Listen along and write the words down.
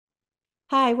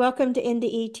Hi, welcome to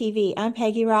NDE TV. I'm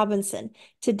Peggy Robinson.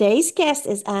 Today's guest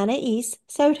is Anais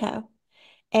Soto,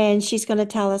 and she's going to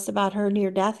tell us about her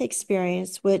near-death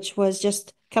experience, which was just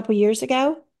a couple years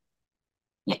ago.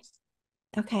 Yes.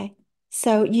 Okay.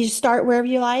 So you start wherever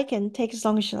you like and take as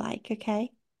long as you like,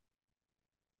 okay?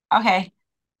 Okay.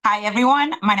 Hi,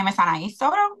 everyone. My name is Anais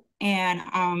Soto,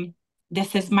 and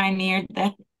this is my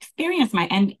near-death experience, my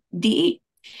NDE.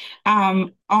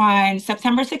 On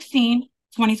September 16,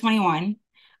 2021,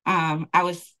 I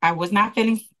was not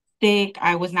feeling sick.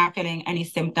 I was not feeling any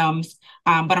symptoms.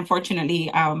 But unfortunately,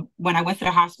 when I went to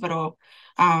the hospital,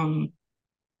 um,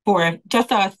 for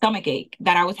just a stomach ache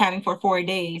that I was having for 4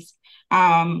 days.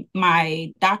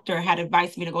 My doctor had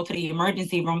advised me to go to the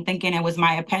emergency room, thinking it was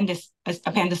my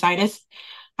appendicitis.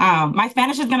 My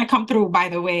Spanish is going to come through, by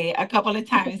the way, a couple of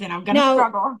times, and I'm going to Now,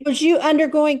 struggle. was you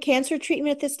undergoing cancer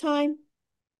treatment at this time?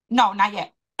 No, not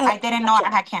yet. I Oh, didn't know gotcha.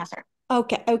 I had cancer.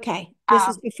 Okay, okay. This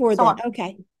is Um, before so then.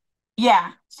 Okay.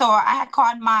 Yeah. So I had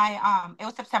called it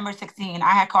was September 16.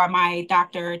 I had called my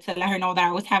doctor to let her know that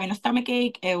I was having a stomach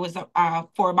ache. It was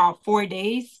for about 4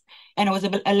 days, and it was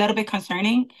a little bit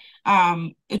concerning.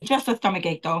 It's just a stomach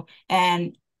ache though.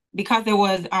 And because it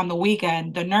was on the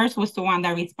weekend, the nurse was the one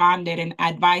that responded and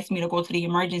advised me to go to the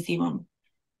emergency room.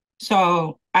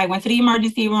 So I went to the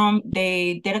emergency room.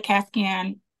 They did a CAT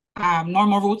scan,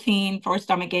 normal routine for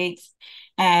stomach aches,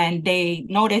 and they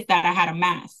noticed that I had a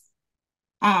mass.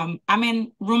 I'm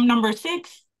in room number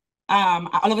 6.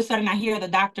 All of a sudden, I hear the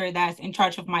doctor that's in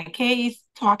charge of my case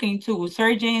talking to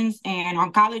surgeons and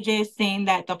oncologists, saying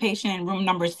that the patient in room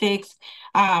number 6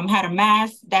 had a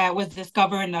mass that was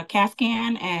discovered in the CAT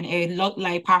scan, and it looked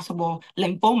like possible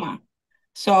lymphoma.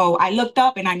 So I looked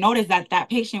up and I noticed that that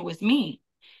patient was me.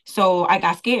 So I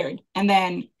got scared. And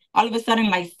then all of a sudden,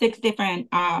 like 6 different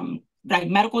like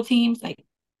medical teams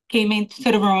came into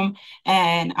the room,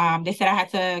 and they said I had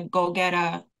to go get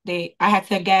I had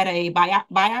to get a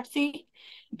biopsy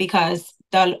because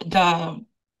the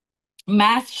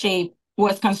mass shape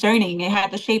was concerning. It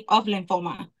had the shape of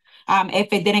lymphoma.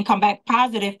 If it didn't come back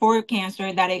positive for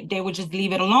cancer, they would just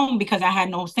leave it alone because I had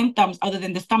no symptoms other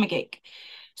than the stomach ache.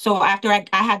 So after I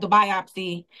had the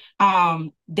biopsy,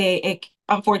 it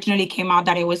unfortunately came out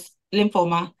that it was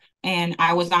lymphoma, and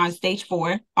I was on stage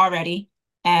 4 already.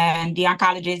 And the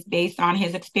oncologist, based on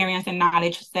his experience and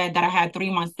knowledge, said that I had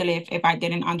 3 months to live if I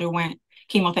didn't underwent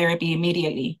chemotherapy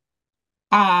immediately.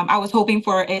 I was hoping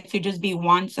for it to just be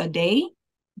once a day,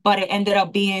 but it ended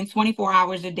up being 24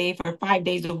 hours a day for 5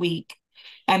 days a week,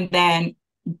 and then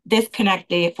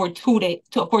disconnected for 2 days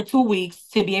for 2 weeks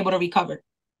to be able to recover.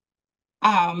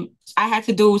 I had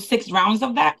to do 6 rounds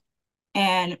of that,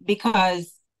 and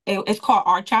because it's called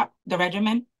RCHOP, the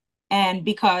regimen, and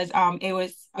because it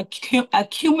was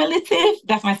accumulative,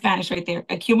 that's my Spanish right there,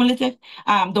 accumulative.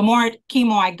 The more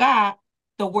chemo I got,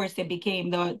 the worse it became.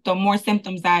 The more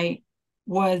symptoms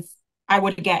was I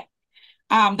would get.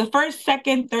 The first,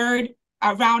 second, third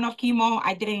round of chemo,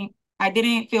 I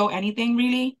didn't feel anything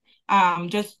really.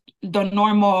 Just the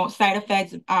normal side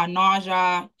effects: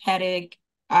 nausea, headache,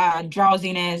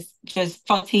 drowsiness, just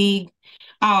fatigue.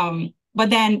 But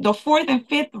then the fourth and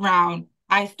fifth round,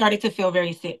 I started to feel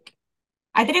very sick.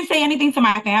 I didn't say anything to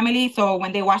my family, so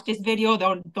when they watch this video,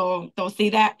 they'll see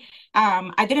that.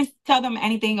 I didn't tell them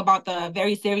anything about the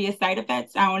very serious side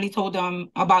effects. I only told them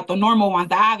about the normal ones,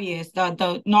 the obvious,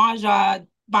 the nausea,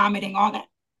 vomiting, all that.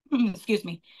 Excuse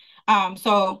me.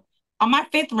 So on my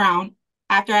fifth round,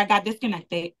 after I got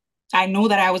disconnected, I knew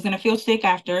that I was gonna feel sick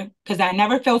after, because I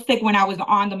never felt sick when I was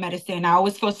on the medicine. I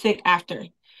always feel sick after.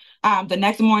 The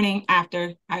next morning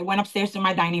after, I went upstairs to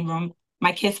my dining room.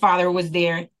 My kid's father was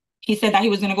there. He said that he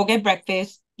was going to go get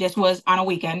breakfast. This was on a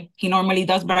weekend. He normally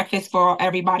does breakfast for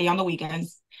everybody on the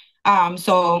weekends.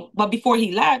 But before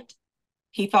he left,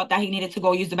 he felt that he needed to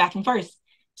go use the bathroom first.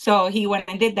 So he went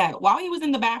and did that. While he was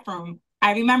in the bathroom,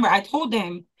 I remember I told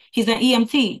him he's an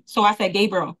EMT. So I said,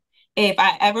 Gabriel, if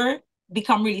I ever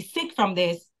become really sick from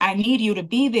this, I need you to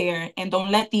be there and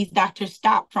don't let these doctors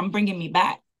stop from bringing me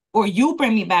back, or you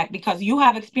bring me back because you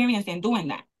have experience in doing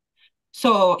that.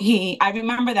 So I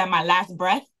remember that my last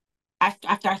breath,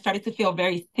 after I started to feel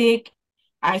very sick,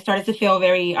 I started to feel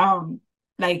very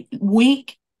like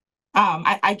weak.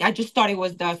 I just thought it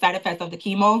was the side effects of the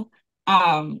chemo.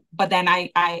 But then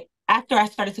I after I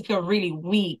started to feel really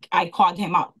weak, I called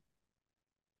him up.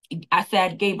 I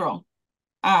said, Gabriel.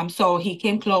 So he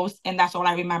came close, and that's all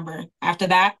I remember. After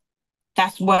that,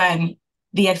 that's when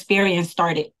the experience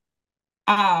started.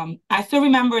 I still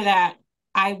remember that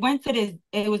I went to this,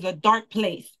 it was a dark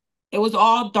place. It was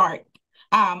all dark.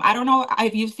 I don't know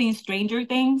if you've seen Stranger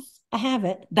Things. I have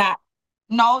it. That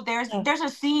No, Oh, there's a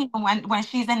scene when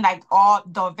she's in like all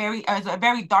the very it's a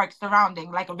very dark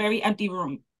surrounding, like a very empty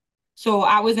room. So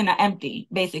I was in an empty,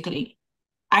 basically.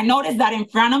 I noticed that in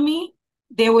front of me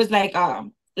there was like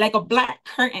a black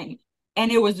curtain,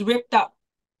 and it was ripped up.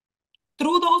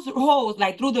 Through those holes,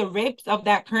 like through the ribs of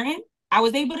that curtain, I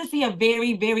was able to see a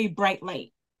very, very bright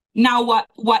light. Now,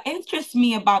 what interests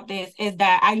me about this is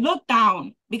that I looked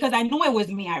down because I knew it was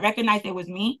me. I recognized it was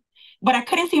me, but I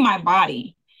couldn't see my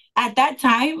body. At that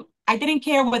time, I didn't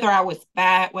care whether I was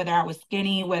fat, whether I was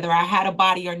skinny, whether I had a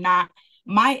body or not.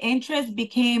 My interest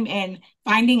became in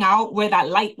finding out where that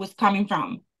light was coming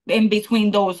from in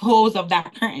between those holes of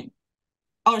that curtain.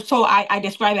 Or so I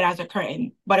describe it as a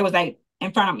curtain, but it was like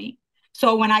in front of me.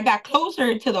 So when I got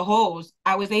closer to the holes,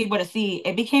 I was able to see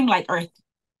it became like earth.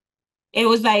 It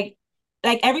was like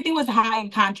everything was high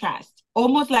in contrast,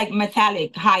 almost like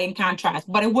metallic, high in contrast,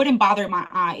 but it wouldn't bother my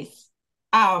eyes.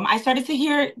 I started to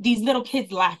hear these little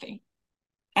kids laughing.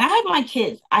 And I have my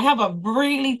kids. I have a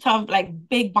really tough, like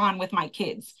big bond with my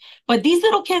kids. But these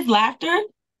little kids' laughter,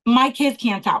 my kids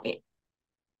can't top it.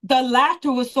 The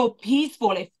laughter was so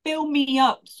peaceful. It filled me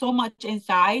up so much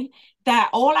inside that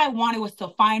all I wanted was to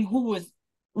find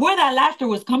where that laughter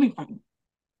was coming from.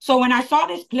 So when I saw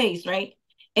this place, right,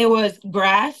 it was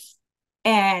grass,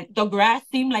 and the grass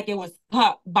seemed like it was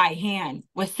cut by hand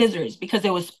with scissors because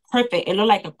it was perfect. It looked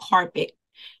like a carpet.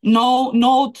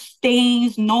 No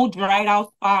stains, no dried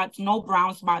out spots, no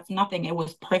brown spots, nothing. It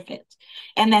was perfect.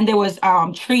 And then there was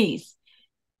trees,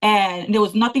 and there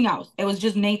was nothing else. It was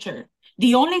just nature.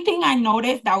 The only thing I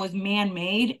noticed that was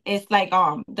man-made is like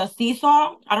the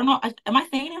seesaw. I don't know. Am I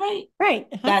saying it right? right.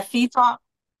 Uh-huh. That seesaw.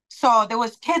 So there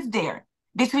was kids there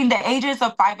between the ages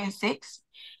of 5 and 6.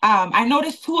 I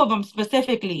noticed two of them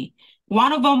specifically.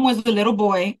 One of them was a little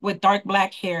boy with dark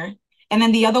black hair, and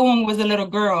then the other one was a little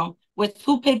girl with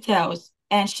two pigtails,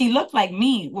 and she looked like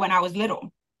me when I was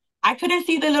little. I couldn't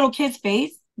see the little kid's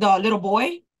face, the little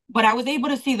boy, but I was able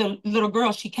to see the little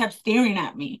girl. She kept staring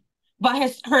at me.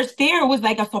 But her stare was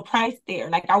like a surprise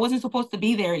stare. Like I wasn't supposed to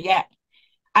be there yet.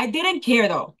 I didn't care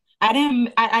though.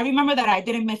 I remember that I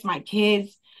didn't miss my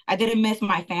kids. I didn't miss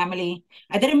my family.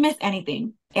 I didn't miss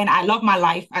anything. And I love my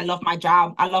life. I love my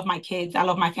job. I love my kids. I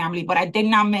love my family, but I did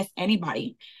not miss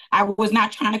anybody. I was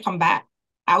not trying to come back.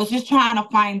 I was just trying to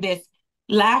find this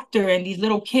laughter and these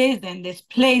little kids and this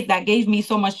place that gave me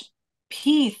so much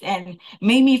peace and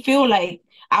made me feel like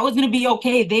I was going to be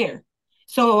okay there.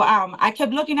 So I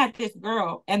kept looking at this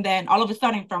girl, and then all of a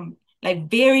sudden, from like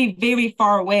very, very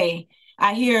far away,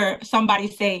 I hear somebody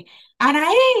say,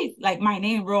 Anais, like my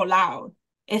name real loud.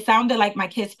 It sounded like my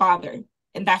kid's father.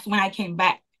 And that's when I came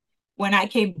back. When I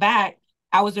came back,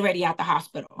 I was already at the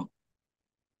hospital.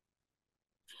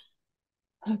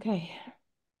 Okay.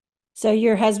 So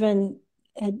your husband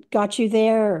had got you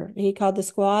there, or he called the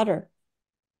squad, or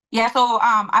Yeah, so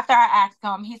after I asked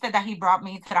him, he said that he brought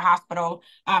me to the hospital.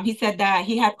 He said that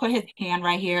he had put his hand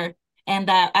right here, and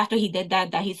that after he did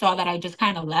that, that he saw that I just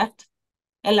kind of left,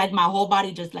 and like my whole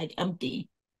body just like empty.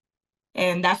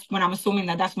 And that's when I'm assuming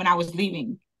that that's when I was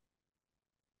leaving.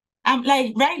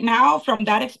 Like right now from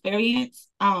that experience,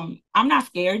 I'm not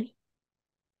scared.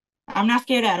 I'm not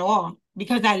scared at all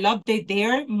because I loved it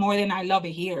there more than I love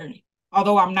it here.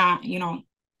 Although I'm not,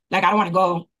 like I don't want to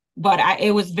go, but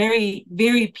it was very,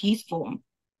 very peaceful.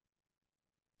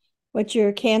 what's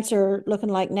your cancer looking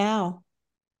like now?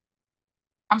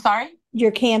 I'm sorry.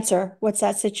 Your cancer, what's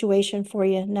that situation for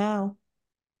you now?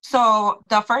 So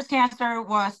the first cancer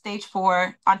was stage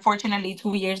 4. Unfortunately,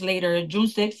 2 years later, June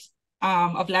 6th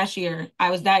of last year,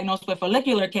 I was diagnosed with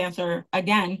follicular cancer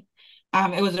again.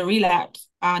 It was a relapse.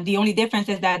 The only difference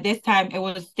is that this time it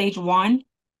was stage 1.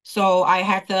 So I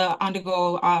had to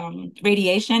undergo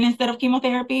radiation instead of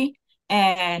chemotherapy.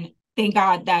 And thank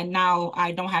God that now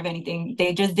I don't have anything.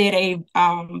 They just did a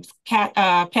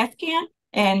PET scan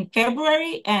in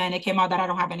February, and it came out that I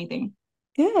don't have anything.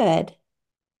 Good.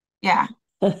 Yeah.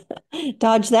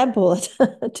 Dodge that bullet.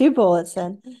 Two bullets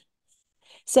then. I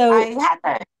So, had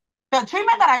the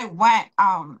treatment that I went,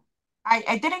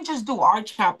 I didn't just do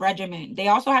R-CHOP regimen. They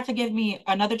also had to give me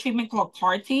another treatment called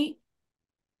CAR-T.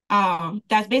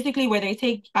 That's basically where they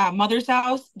take mother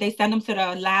cells, they send them to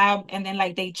the lab, and then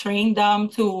like they train them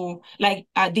to like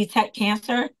detect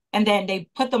cancer, and then they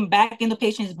put them back in the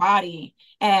patient's body,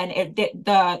 and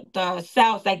the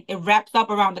cells like it wraps up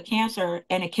around the cancer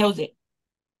and it kills it.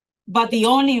 But the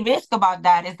only risk about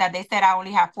that is that they said I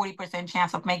only have 40%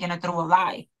 chance of making it through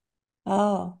alive.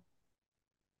 oh,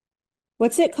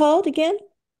 what's it called again?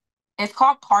 It's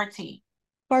called CAR-T.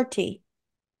 Party.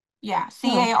 Yeah,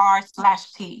 Huh.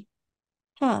 CAR/T.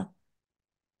 Huh.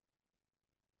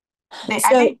 I So,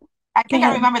 think. I Go think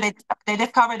I ahead. remember they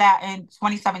discovered that in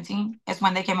 2017 is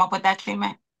when they came up with that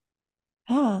treatment.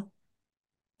 Ah,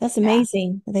 that's Yeah.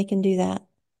 amazing that they can do that.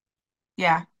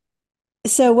 Yeah.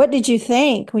 So, what did you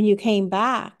think when you came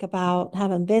back about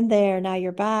having been there? Now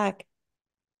you're back.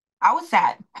 I was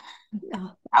sad.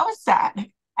 Oh, I was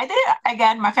sad. I did it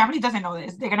again. My family doesn't know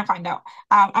this. They're gonna find out.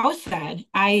 I was sad.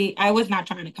 I was not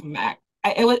trying to come back.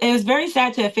 It was very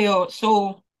sad to feel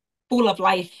so full of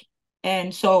life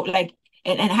and so like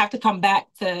and have to come back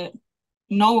to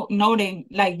noting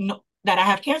like no, that I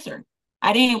have cancer.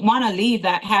 I didn't want to leave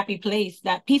that happy place,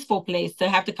 that peaceful place, to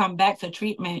have to come back to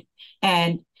treatment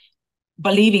and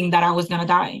believing that I was gonna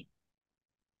die.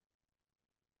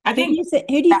 I think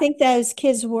who do you that think those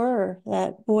kids were?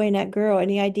 That boy and that girl?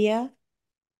 Any idea?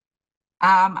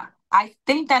 I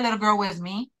think that little girl was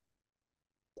me.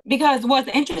 Because what's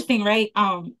interesting, right?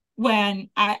 When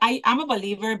I'm a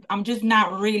believer, I'm just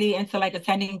not really into like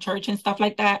attending church and stuff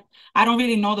like that. I don't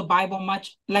really know the Bible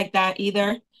much like that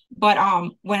either. But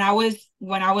when I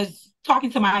was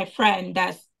talking to my friend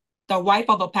that's the wife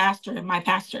of a pastor, my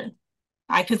pastor,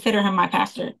 I consider him my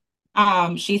pastor.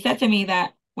 She said to me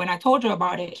that when I told her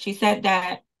about it, she said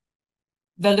that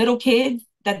the little kids,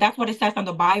 that's what it says on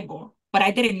the Bible. But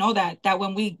I didn't know that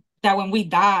when we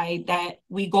die, that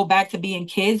we go back to being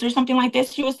kids or something like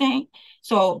this, she was saying.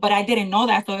 So, but I didn't know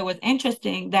that. So it was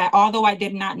interesting that although I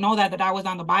did not know that I was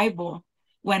on the Bible,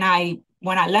 when I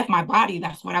left my body,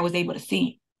 that's what I was able to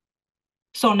see.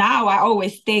 So now I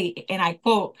always state and I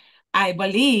quote, I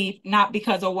believe not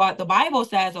because of what the Bible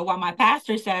says or what my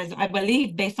pastor says. I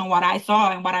believe based on what I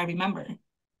saw and what I remember.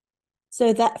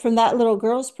 So that from that little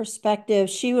girl's perspective,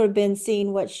 she would have been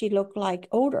seeing what she looked like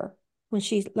older when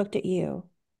she looked at you.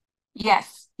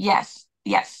 Yes, yes,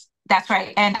 yes. That's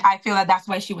right. And I feel that that's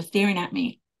why she was staring at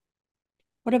me.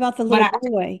 What about the But little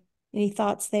boy? Any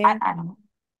thoughts I, there? I don't,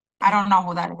 I Okay. don't know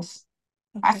who that is.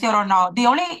 I Okay. still don't know. The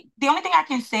only thing I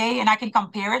can say and I can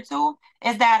compare it to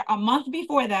is that a month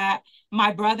before that,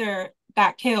 my brother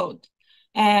got killed,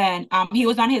 and he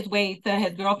was on his way to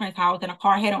his girlfriend's house, and a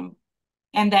car hit him,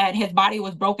 and that his body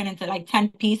was broken into like 10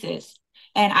 pieces.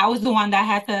 And I was the one that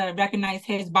had to recognize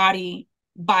his body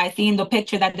by seeing the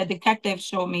picture that the detective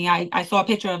showed me. I saw a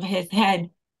picture of his head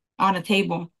on a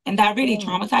table, and that really Oh,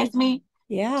 traumatized me.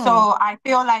 So yeah. I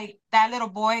feel like that little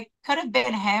boy could have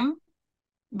been him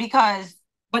because,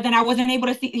 but then I wasn't able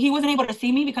to see, he wasn't able to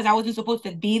see me because I wasn't supposed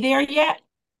to be there yet.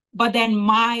 But then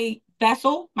my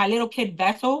vessel, my little kid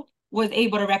vessel, was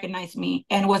able to recognize me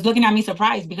and was looking at me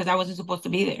surprised because I wasn't supposed to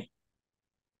be there.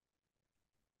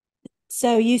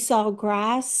 So you saw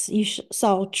grass, you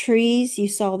saw trees, you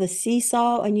saw the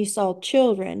seesaw, and you saw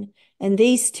children. And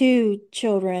these two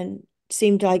children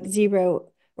seemed like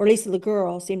zero, or at least the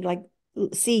girl seemed like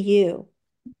see you.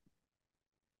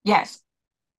 Yes.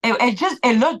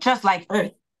 It looked just like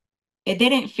Earth. It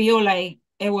didn't feel like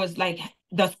it was like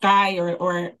the sky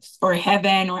or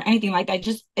heaven or anything like that.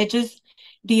 It just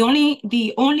the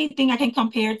only thing I can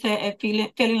compare to it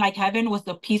feeling like heaven was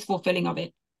the peaceful feeling of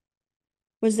it.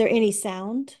 Was there any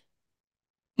sound?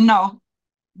 No,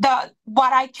 the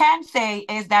what I can say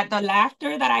is that the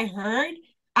laughter that I heard,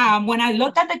 when I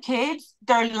looked at the kids,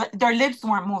 their lips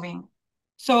weren't moving.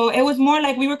 So it was more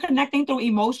like we were connecting through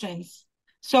emotions.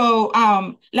 So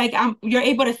like you're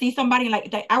able to see somebody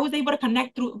like that. I was able to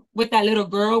connect through with that little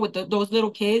girl, with those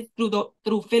little kids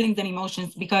through feelings and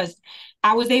emotions because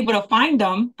I was able to find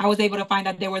them. I was able to find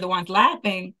that they were the ones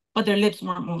laughing, but their lips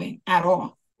weren't moving at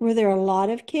all. Were there a lot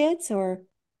of kids or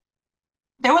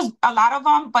There was a lot of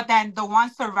them, but then the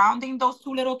ones surrounding those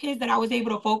two little kids that I was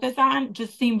able to focus on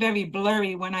just seem very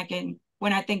blurry when I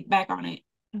think back on it.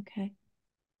 okay.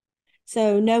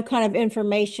 So no kind of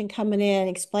information coming in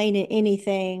explaining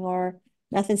anything or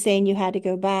nothing saying you had to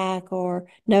go back or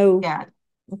no. Yeah,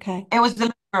 Okay. it was the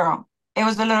little girl. It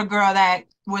was the little girl that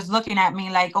was looking at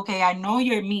me like, okay, I know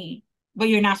you're me, but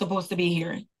you're not supposed to be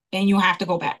here, and you have to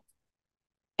go back.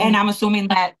 And Mm. I'm assuming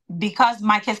that because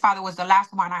my kid's father was the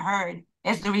last one I heard,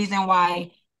 is the reason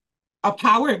why a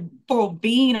powerful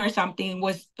being or something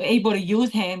was able to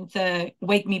use him to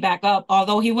wake me back up,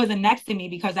 although he wasn't next to me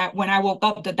because when I woke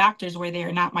up, the doctors were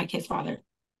there, not my kid's father.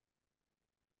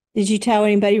 Did you tell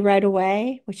anybody right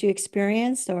away what you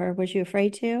experienced or was you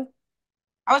afraid to?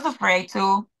 I was afraid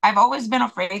to. I've always been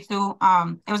afraid to.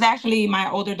 It was actually my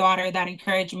older daughter that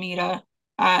encouraged me to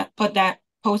put that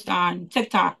post on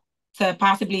TikTok to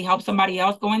possibly help somebody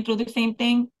else going through the same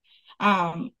thing.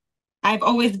 Um, I've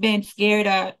always been scared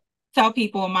to tell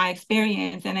people my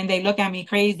experience, and then they look at me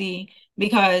crazy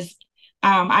because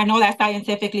I know that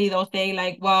scientifically they'll say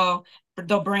like, well,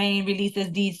 the brain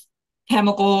releases these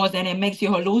chemicals and it makes you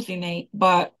hallucinate,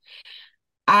 but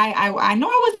I know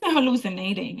I wasn't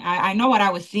hallucinating. I know what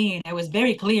I was seeing. It was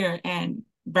very clear and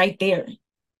right there.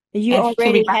 You And to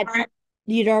already had remember it,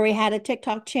 you'd already had a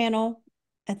TikTok channel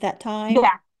at that time.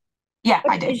 yeah, yeah,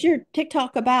 What I did. is your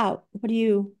TikTok about? What do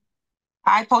you?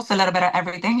 I post a little bit of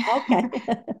everything. Okay.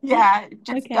 Yeah,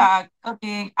 just Okay.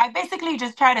 cooking. I basically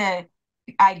just try to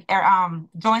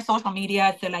join social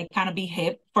media to like kind of be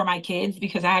hip for my kids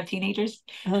because I have teenagers.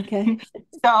 Okay.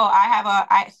 So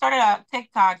I started a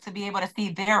TikTok to be able to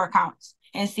see their accounts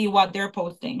and see what they're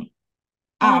posting.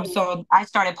 Oh, So I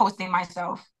started posting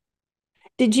myself.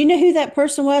 did you know who that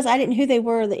person was? I didn't know who they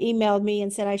were that emailed me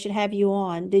and said I should have you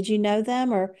on. Did you know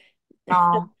them or?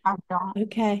 No, I don't.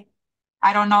 Okay.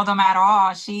 I don't know them at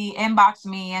all. She inboxed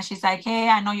me and she's like, "Hey,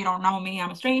 I know you don't know me.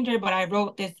 I'm a stranger, but I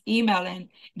wrote this email and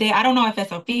I don't know if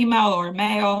it's a female or a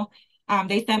male.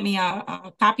 They sent me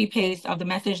a copy paste of the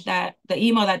message that the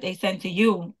email that they sent to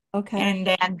you, Okay. and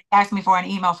then asked me for an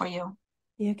email for you."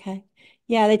 Yeah, okay.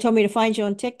 Yeah, they told me to find you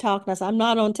on TikTok. And I said, I'm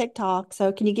not on TikTok.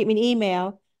 So can you get me an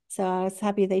email? So I was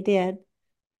happy they did.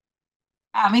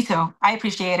 Me too. I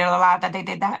appreciate it a lot that they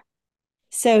did that.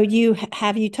 So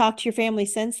have you talked to your family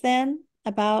since then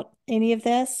about any of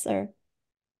this or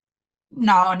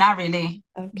No, not really.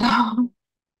 okay. No,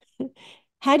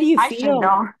 How do you I should feel?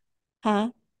 though.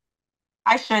 Huh?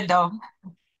 I should though.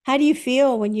 How do you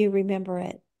feel when you remember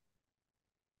it?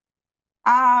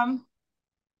 Um,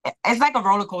 it's like a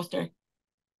roller coaster.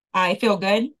 I feel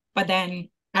good, but then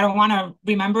I don't want to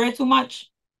remember it too much.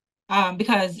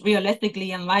 Because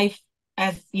realistically in life,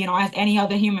 as you know, as any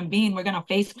other human being, we're gonna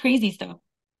face crazy stuff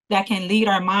that can lead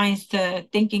our minds to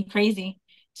thinking crazy.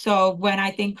 So when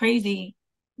I think crazy,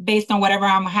 based on whatever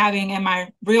I'm having in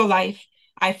my real life,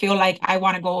 I feel like I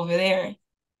want to go over there.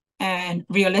 And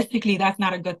realistically, that's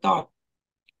not a good thought.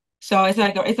 So it's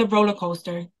a roller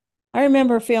coaster. I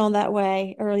remember feeling that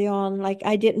way early on, like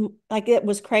I didn't like it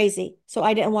was crazy. So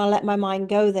I didn't want to let my mind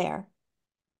go there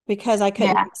because I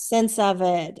couldn't Yeah, make sense of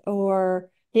it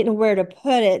or didn't know where to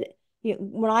put it.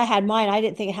 When I had mine, I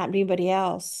didn't think it happened to anybody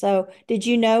else. So did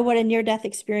you know what a near-death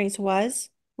experience was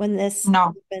when this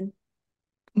no, happened?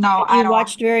 no, Have at you all.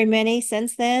 watched very many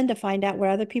since then to find out what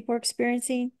other people are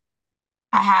experiencing?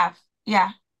 I have. Yeah.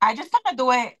 I just kind of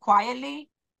do it quietly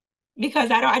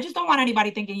because I just don't want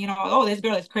anybody thinking, oh, this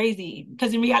girl is crazy.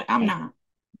 Because in reality, I'm Yeah, not.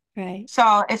 right.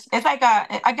 So it's like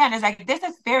again, it's like this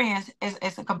experience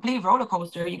is a complete roller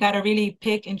coaster. You got to really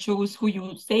pick and choose who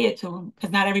you say it to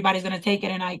because not everybody's gonna take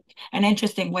it in like an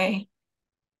interesting way.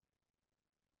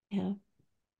 Yeah.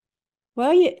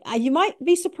 Well, you might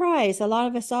be surprised. A lot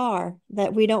of us are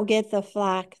that we don't get the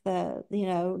flack,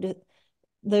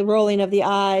 the rolling of the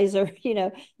eyes, or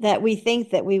that we think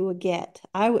that we would get.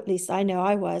 At least I know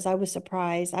I was. I was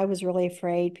surprised. I was really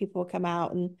afraid people would come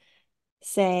out and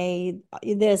say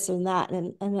this and that,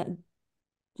 and it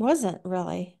wasn't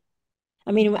really.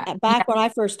 I mean, Yeah, back when I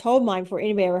first told mine, before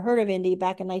anybody ever heard of Indy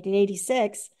back in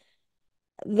 1986,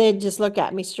 they'd just look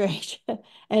at me straight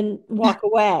and walk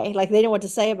away. Like they didn't know what to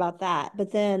say about that.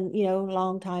 But then, a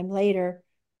long time later,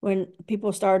 when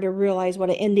people started to realize what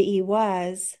an NDE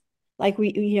was, like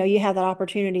you have that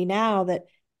opportunity now that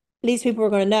at least people are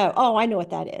going to know, oh, I know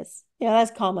what that is.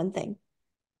 That's a common thing.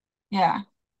 yeah.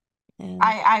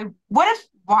 And I would have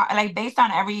like based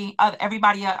on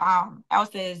everybody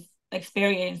else's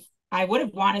experience, I would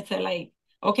have wanted to like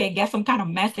okay get some kind of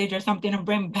message or something to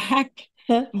bring back,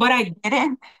 but I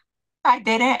didn't. I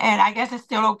didn't, and I guess it's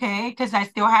still okay because I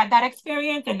still had that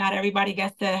experience, and not everybody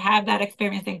gets to have that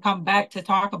experience and come back to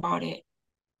talk about it.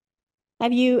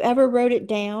 have you ever wrote it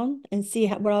down and see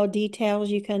what all details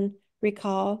you can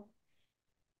recall?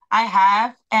 I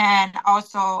have, and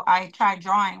also I tried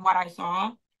drawing what I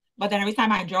saw, but then every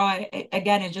time I draw it,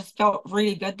 again, it just felt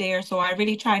really good there. So I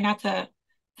really try not to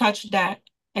touch that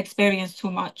experience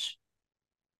too much.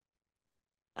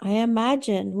 I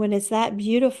imagine when it's that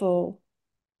beautiful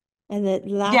and that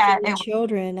laughter Yeah, with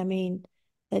children, I mean,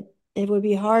 that it would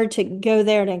be hard to go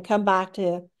there and then come back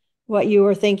to what you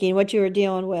were thinking, what you were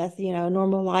dealing with,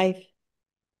 normal life.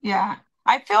 yeah.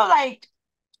 I feel like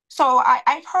so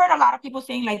I've heard a lot of people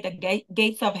saying like the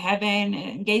gates of heaven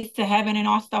and gates to heaven and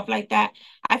all stuff like that.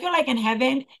 I feel like in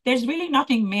heaven, there's really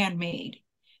nothing man-made.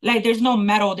 Like there's no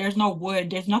metal, there's no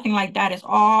wood, there's nothing like that. It's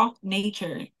all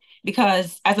nature.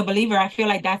 Because as a believer, I feel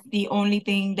like that's the only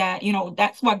thing that,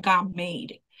 that's what God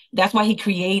made. That's what he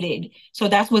created. So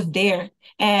that's what's there.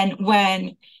 And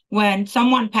when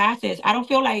someone passes, I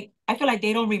feel like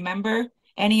they don't remember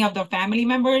any of the family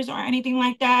members or anything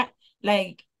like that.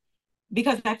 Like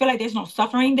because I feel like there's no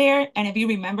suffering there. And if you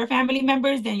remember family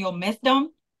members, then you'll miss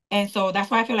them. And so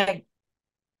that's why I feel like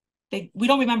we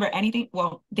don't remember anything.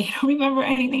 Well, they don't remember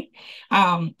anything.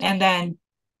 And then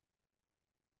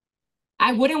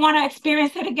I wouldn't want to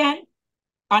experience it again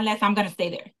unless I'm gonna stay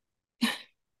there.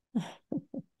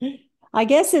 I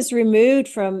guess it's removed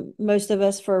from most of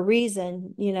us for a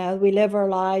reason. You know, we live our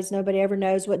lives. Nobody ever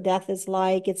knows what death is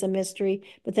like. It's a mystery.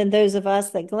 But then those of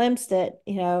us that glimpsed it,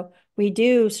 we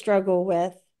do struggle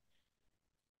with,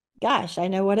 gosh, I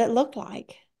know what it looked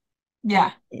like.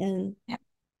 Yeah. And Yeah.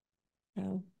 you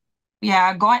know,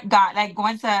 Yeah, going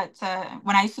to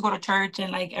when I used to go to church,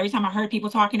 and like every time I heard people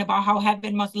talking about how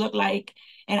heaven must look like,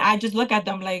 and I just look at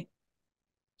them like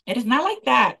it is not like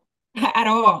that at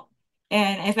all.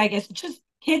 And it's like it's just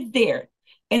kids there.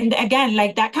 And again,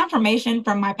 like that confirmation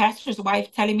from my pastor's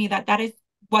wife telling me that that is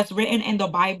what's written in the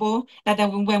Bible, that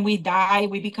when we die,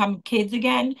 we become kids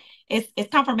again. It's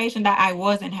confirmation that I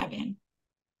was in heaven.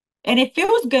 And it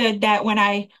feels good that when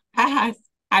I,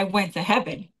 I went to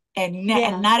heaven and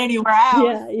yeah, not anywhere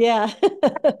else. yeah,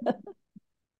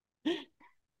 yeah.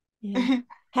 Yeah.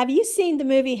 Have you seen the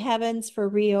movie Heavens for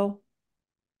Real?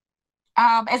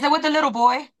 Is it with the little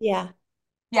boy? Yeah.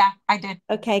 Yeah, I did.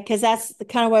 Okay, because that's the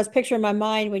kind of what I was picturing in my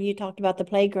mind when you talked about the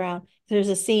playground. There's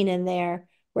a scene in there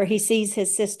where he sees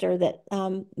his sister that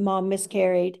mom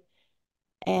miscarried,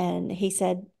 and he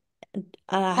said,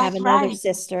 "I have That's another right.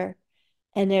 sister."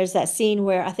 And there's that scene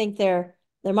where I think there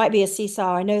might be a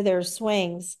seesaw. I know there's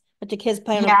swings, but the kids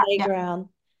play on a Yeah, yeah, playground,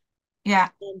 yeah.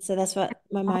 and so that's what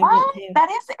my mind went What? to. That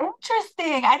is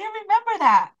interesting. I didn't remember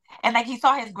that. And like he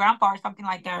saw his grandpa or something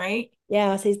like that, right?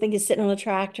 Yeah, so he's sitting on a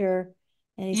tractor,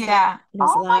 and he's got Yeah. in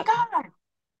his Oh my lap. God.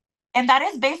 And that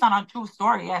is based on a true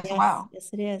story as Yes, well. yes,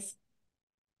 it is.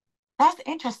 That's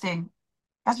interesting.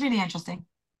 That's really interesting.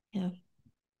 Yeah.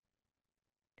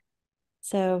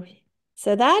 So,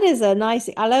 so that is a nice,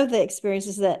 I love the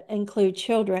experiences that include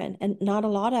children, and not a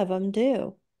lot of them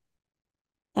do.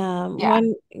 Yeah.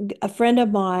 A friend of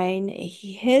mine,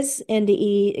 his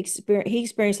NDE experience, he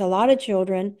experienced a lot of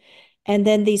children, and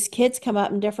then these kids come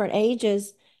up in different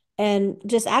ages and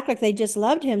just act like they just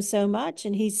loved him so much.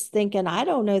 And he's thinking, I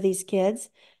don't know these kids.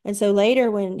 And so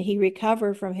later, when he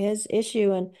recovered from his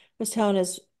issue and was telling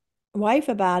his wife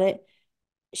about it,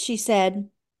 she said,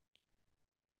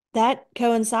 that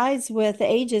coincides with the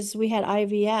ages we had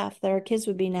IVF that our kids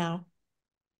would be now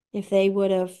if they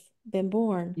would have been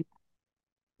born.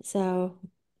 So,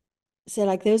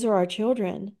 like those are our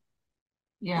children.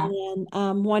 Yeah. And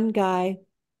then one guy,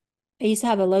 I used to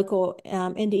have a local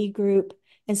NDE group,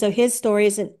 and so his story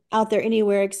isn't out there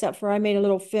anywhere except for I made a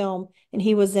little film and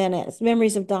he was in it. It's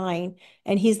Memories of Dying,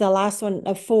 and he's the last one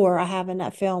of four I have in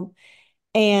that film.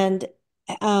 And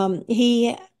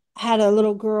he had a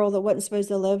little girl that wasn't supposed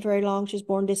to live very long. She was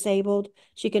born disabled.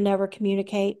 She could never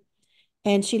communicate.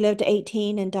 And she lived to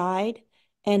 18 and died.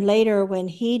 And later, when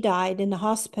he died in the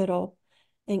hospital,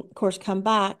 and of course, come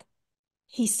back,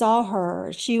 he saw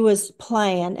her. She was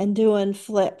playing and doing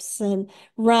flips and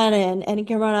running. And he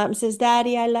can run up and says,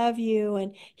 Daddy, I love you.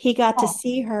 And he got to Oh,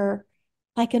 see her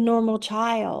like a normal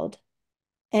child.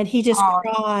 And he just oh,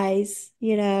 cries,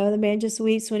 the man just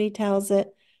weeps when he tells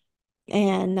it.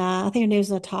 And I think her name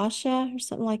was Natasha or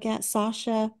something like that,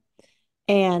 Sasha.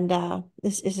 And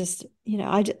this is just,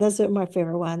 those are my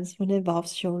favorite ones when it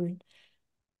involves children.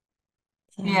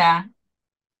 So yeah.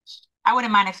 I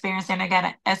wouldn't mind experiencing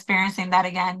that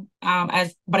again.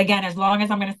 But again, as long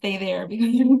as I'm gonna stay there,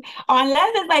 because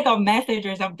unless it's like a message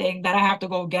or something that I have to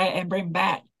go get and bring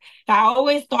back. I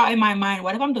always thought in my mind,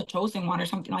 what if I'm the chosen one or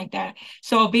something like that?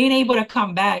 So being able to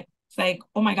come back, it's like,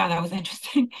 oh my God, that was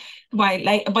interesting. Why,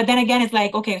 like, but then again, it's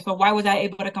like, okay, so why was I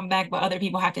able to come back, but other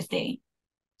people have to stay?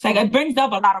 It's like yeah, it brings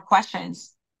up a lot of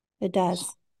questions. it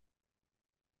does.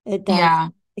 It does. Yeah,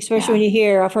 Especially when yeah, you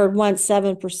hear, I've heard once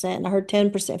 7%, I heard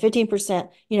 10%, 15%,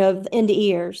 in the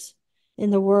ears in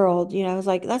the world, it's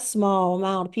like that's a small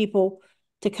amount of people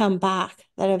to come back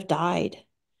that have died.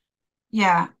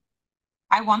 yeah.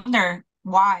 I wonder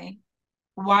why.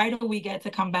 Why do we get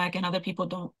to come back and other people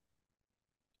don't?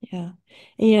 Yeah.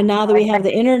 And, now that we have Like,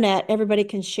 the internet, everybody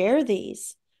can share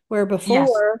these, where yes,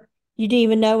 before you didn't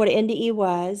even know what an NDE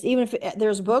was. Even if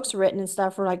there's books written and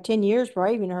stuff for like 10 years before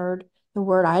I even heard the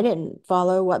word, I didn't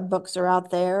follow what books are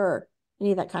out there or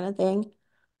any of that kind of thing.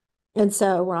 And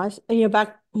so when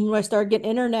back when I started getting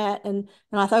internet and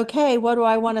I thought, okay, what do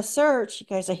I want to search?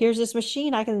 Okay, so here's this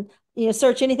machine. I can,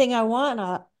 search anything I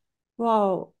want.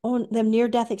 Well, on them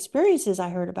near-death experiences I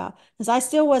heard about, because I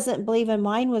still wasn't believing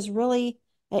mine was really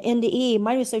an NDE.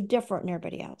 Mine was so different than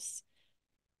everybody else.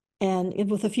 And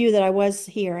with a few that I was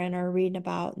hearing or reading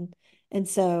about. And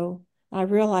so I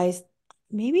realized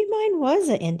maybe mine was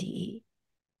an NDE.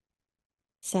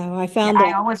 So I yeah, found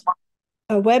I always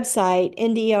a website,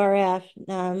 NDRF,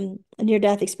 Near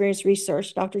Death Experience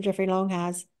Research, Dr. Jeffrey Long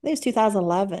has. I think it's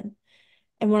 2011.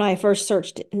 and when I first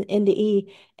searched in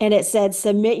NDE, and it said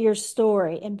submit your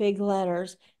story in big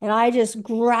letters. And I just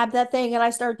grabbed that thing and I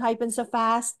started typing so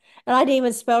fast. And I didn't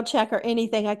even spell check or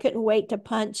anything. I couldn't wait to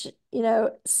punch,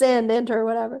 send, enter, or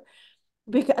whatever.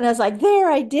 Because and I was like,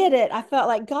 there, I did it. I felt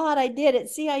like, God, I did it.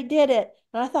 See, I did it.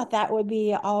 And I thought that would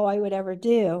be all I would ever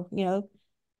do.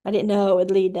 I didn't know it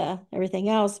would lead to everything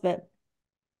else, but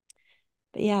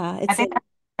yeah, I it's a think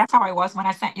that's how I was when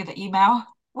I sent you the email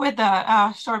with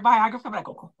the short biography, like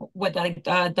with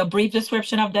the brief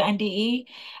description of the NDE.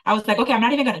 I was like, okay, I'm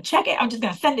not even gonna check it. I'm just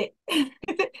gonna send it.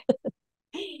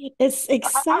 it's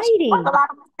I'm sure it was a exciting lot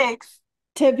of mistakes.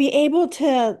 to be able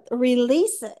to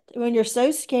release it when you're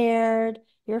so scared,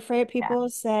 you're afraid Yeah, people will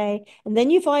say, and then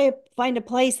you find a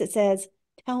place that says,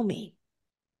 tell me.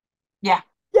 yeah,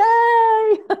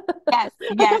 Yay! yes,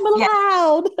 Like yes, I'm yes,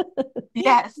 allowed.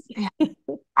 yes.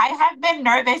 I have been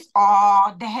nervous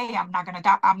all day. I'm not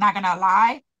gonna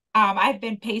lie. I've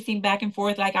been pacing back and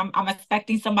forth like I'm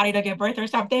expecting somebody to give birth or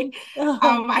something.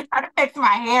 Oh, I try to fix my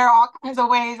hair all kinds of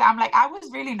ways. I was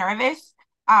really nervous.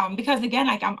 Because again,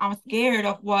 like I'm scared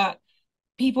of what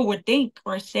people would think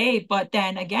or say. But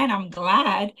then again, I'm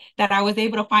glad that I was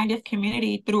able to find this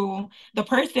community through the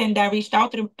person that reached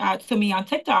out to me on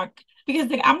TikTok because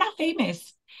like, I'm not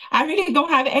famous. I really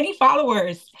don't have any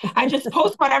followers. I just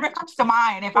post whatever comes to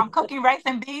mind. If I'm cooking rice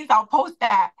and beans, I'll post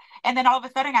that. And then all of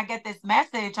a sudden I get this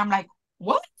message. I'm like,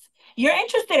 what? You're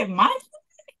interested in my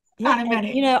yeah. on a And,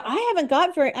 minute. I haven't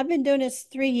got very, I've been doing this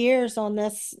 3 years on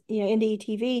this, NDE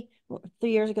TV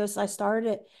 3 years ago since I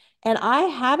started it. And I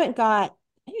haven't got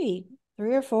maybe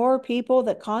three or four people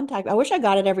that contact. I wish I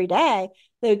got it every day.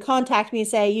 They would contact me and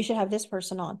say, you should have this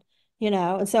person on,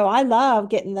 And so I love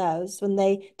getting those when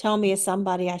they tell me it's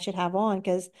somebody I should have on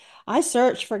because I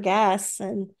search for guests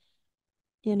and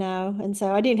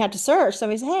so I didn't have to search.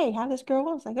 Somebody said, hey, have this girl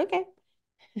on. I was like, okay.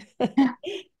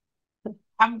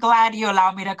 I'm glad you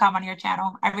allowed me to come on your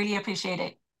channel. I really appreciate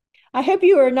it. I hope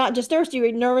you were not just nervous, you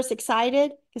were nervous,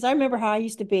 excited, because I remember how I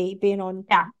used to be being on,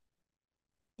 Yeah.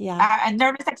 yeah. And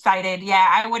nervous, excited. Yeah,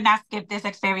 I would not skip this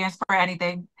experience for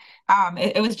anything.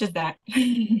 It was just that.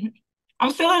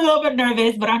 I'm still a little bit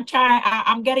nervous, but I'm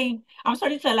starting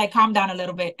to like calm down a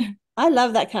little bit. I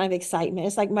love that kind of excitement.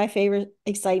 It's like my favorite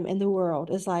excitement in the world.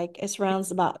 It's like it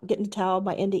surrounds about getting to tell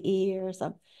my NDE or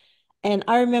something. And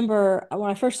I remember when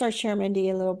I first started sharing my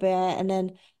NDE a little bit, and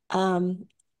then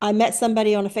I met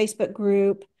somebody on a Facebook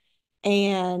group,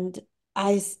 and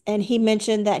and he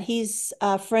mentioned that he's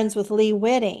friends with Lee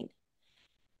Whitting,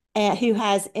 who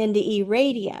has NDE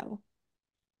radio.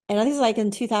 And I think it's like in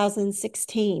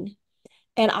 2016.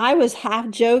 And I was half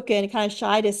joking, kind of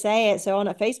shy to say it. So on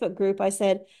a Facebook group, I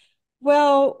said,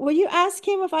 well, will you ask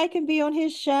him if I can be on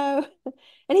his show?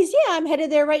 And he's, yeah, I'm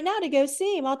headed there right now to go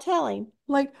see him. I'll tell him.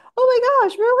 I'm like, oh my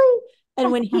gosh, really?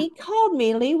 And when he called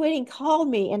me, Lee Whitting called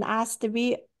me and asked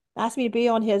me to be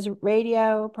on his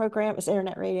radio program, his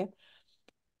internet radio.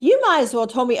 You might as well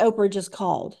told me Oprah just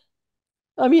called.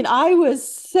 I mean, I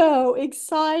was so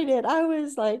excited. I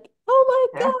was like, oh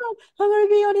my Yeah. God, I'm going to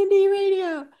be on indie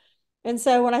radio. And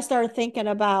so when I started thinking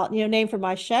about, name for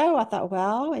my show, I thought,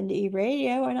 well, indie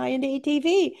radio and not indie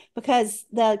TV because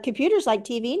the computers like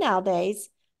TV nowadays.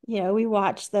 We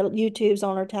watch the YouTubes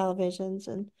on our televisions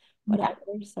and Yeah. whatever.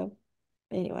 So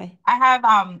anyway, I have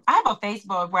a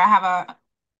Facebook where I have a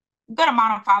good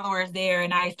amount of followers there,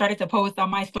 and I started to post on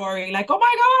my story like, "Oh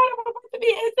my God, I'm about to be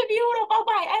interviewed about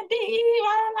my NDE."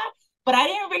 Blah, blah, blah. But I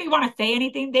didn't really want to say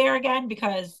anything there again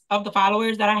because of the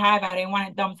followers that I have. I didn't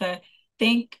want them to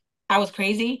think I was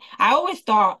crazy. I always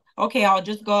thought, okay, I'll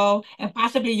just go and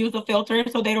possibly use a filter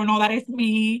so they don't know that it's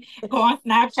me. Go on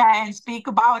Snapchat and speak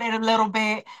about it a little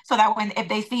bit so that when if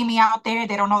they see me out there,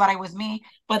 they don't know that it was me.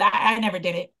 But I never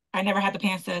did it. I never had the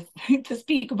pants to to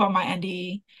speak about my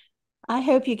NDE. I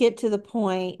hope you get to the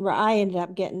point where I ended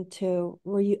up getting to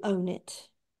where you own it.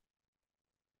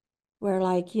 Where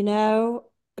like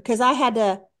because I had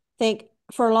to think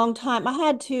for a long time. I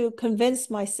had to convince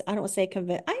myself. I don't want to say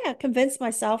convince. I had to convince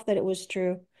myself that it was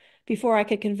true before I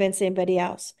could convince anybody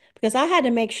else because I had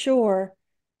to make sure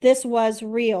this was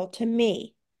real to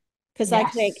me because I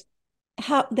think Yes.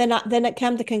 how then it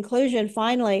come to conclusion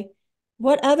finally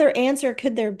what other answer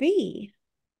could there be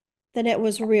than it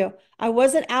was real. I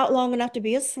wasn't out long enough to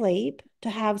be asleep to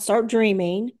have start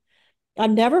dreaming.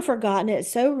 I've never forgotten it.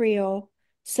 It's so real.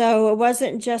 So it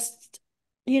wasn't just,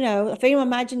 a feeling of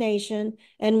imagination.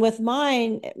 And with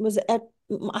mine, it was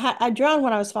I drowned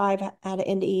when I was 5 out of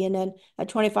NDE, and then at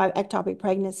 25 ectopic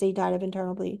pregnancy, died of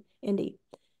internal bleeding, NDE.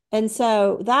 And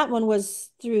so that one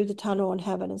was through the tunnel in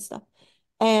heaven and stuff.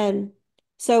 And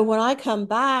so when I come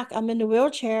back, I'm in the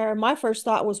wheelchair. My first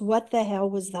thought was, what the hell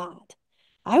was that?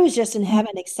 I was just in Mhm.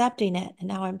 heaven accepting it, and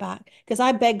now I'm back because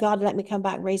I begged God to let me come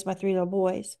back and raise my three little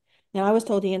boys. Now I was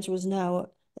told the answer was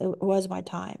no. It was my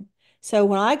time. So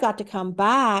when I got to come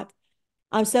back,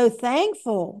 I'm so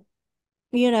thankful,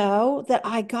 that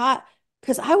I got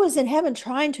because I was in heaven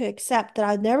trying to accept that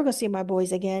I'd never go see my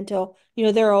boys again until,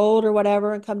 they're old or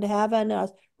whatever and come to heaven. And I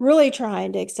was really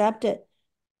trying to accept it.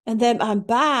 And then I'm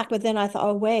back, but then I thought,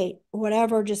 oh, wait,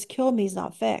 whatever just killed me is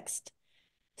not fixed.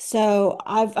 So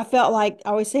I felt like I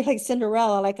always say like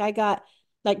Cinderella, like I got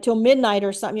like till midnight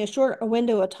or something, a short a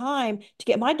window of time to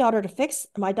get my doctor to fix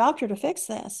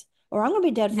this, or I'm gonna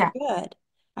be dead for Yeah. good.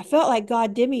 I felt like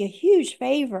God did me a huge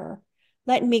favor,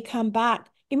 letting me come back,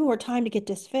 give me more time to get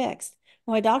this fixed.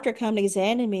 When my doctor come to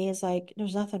examine me, is like,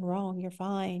 there's nothing wrong, you're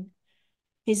fine.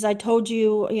 I told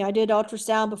you, I did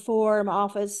ultrasound before in my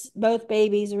office. Both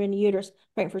babies are in the uterus,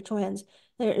 praying for twins.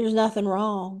 There's nothing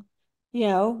wrong.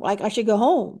 Like I should go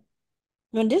home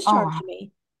and Oh, discharge wow.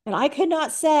 me. And I could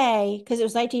not say, because it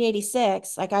was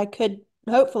 1986, like I could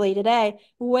hopefully today,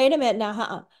 wait a minute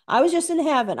now, I was just in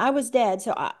heaven. I was dead.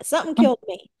 So something killed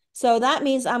me. So that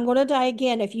means I'm going to die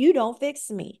again if you don't fix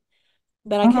me.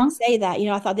 But I couldn't Mm-hmm. say that.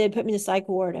 I thought they'd put me in the psych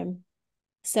ward. And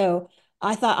so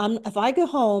I thought, if I go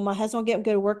home, my husband will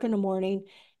go to work in the morning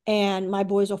and my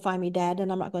boys will find me dead.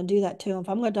 And I'm not going to do that to them. If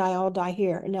I'm going to die, I'll die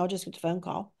here. And they'll just get a phone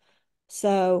call.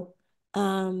 So,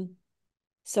 um,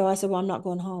 so I said, well, I'm not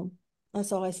going home.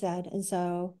 That's all I said. And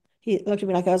so he looked at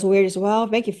me like I was weird. He said, well,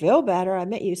 make you feel better. I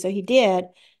met you. So he did.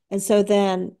 And so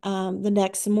then the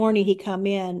next morning he come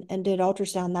in and did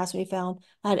ultrasound. That's when he found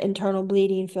I had internal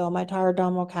bleeding, filled my entire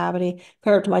abdominal cavity,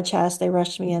 curved to my chest. They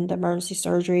rushed me into emergency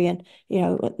surgery and,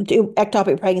 do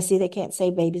ectopic pregnancy. They can't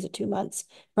save babies at 2 months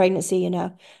pregnancy.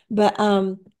 But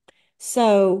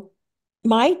so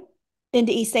my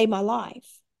NDE saved my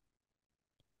life.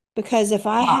 Because if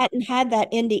I Wow. hadn't had that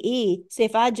NDE, say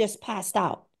if I just passed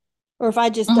out or if I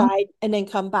just Mm-hmm. died and then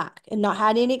come back and not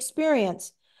had any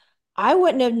experience, I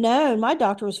wouldn't have known. My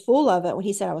doctor was full of it when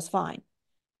he said I was fine.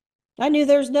 I knew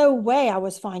there's no way I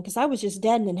was fine because I was just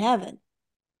dead and in heaven.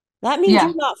 That means Yeah.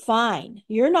 you're not fine.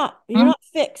 You're Mm-hmm. not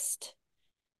fixed.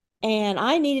 And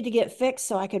I needed to get fixed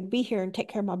so I could be here and take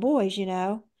care of my boys.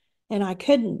 And I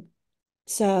couldn't.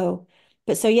 So,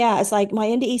 but so yeah, it's like my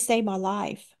NDE saved my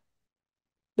life.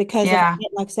 Because if I Yeah.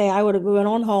 didn't, like I say, I would have went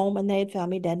on home and they'd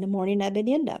found me dead in the morning. That'd been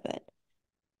the end of it.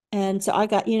 And so I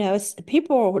got,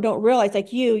 people don't realize, like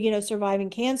surviving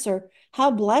cancer, how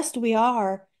blessed we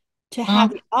are to have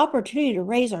Mm-hmm. the opportunity to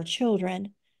raise our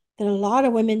children that a lot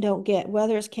of women don't get,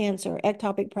 whether it's cancer,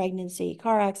 ectopic pregnancy,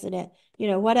 car accident,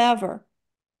 whatever,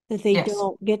 that they Yes.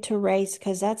 don't get to raise.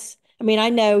 Because I mean, I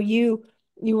know you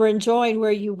were enjoying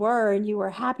where you were and you were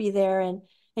happy there. And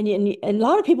a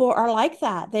lot of people are like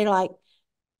that. They like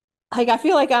I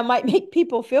feel like I might make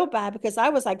people feel bad because I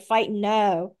was like fighting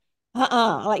no.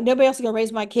 Like nobody else is gonna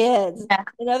raise my kids. Yeah.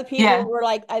 And other people Yeah. were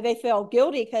like they felt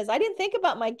guilty because I didn't think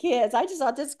about my kids. I just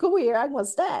thought this is cool here. I'm gonna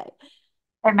stay.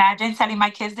 Imagine telling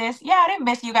my kids this. Yeah, I didn't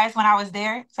miss you guys when I was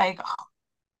there. It's like, oh,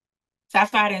 so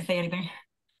that's why I didn't say anything.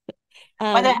 But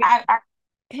Um then I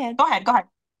Go ahead. go ahead, go ahead.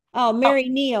 Oh, Oh, Mary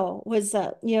Neal was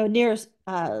nearest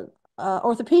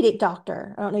orthopedic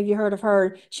doctor. I don't know if you heard of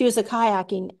her. She was a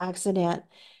kayaking accident.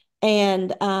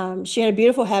 And she had a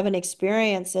beautiful heaven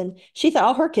experience, and she thought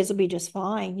all her kids would be just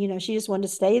fine. She just wanted to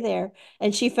stay there.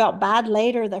 And she felt bad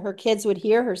later that her kids would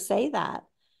hear her say that.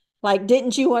 Like,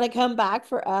 didn't you want to come back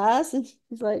for us? And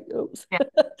she's like, oops, yeah.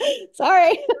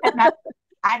 sorry. And So,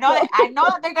 I know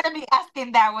that they're gonna be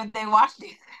asking that when they watch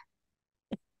this.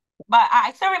 But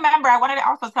I still remember, I wanted to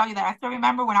also tell you that I still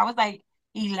remember when I was like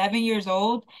 11 years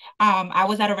old, I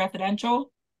was at a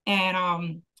residential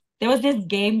and there was this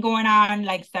game going on,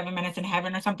 like 7 Minutes in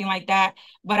Heaven or something like that.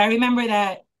 But I remember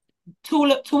that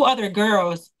two other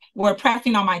girls were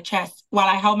pressing on my chest while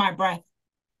I held my breath.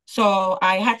 So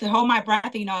I had to hold my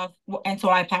breath enough until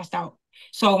I passed out.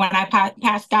 So when I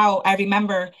passed out, I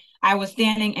remember I was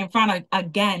standing in front of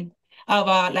again of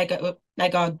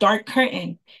a dark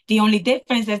curtain. The only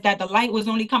difference is that the light was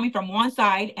only coming from one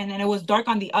side and then it was dark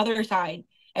on the other side.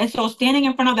 And so standing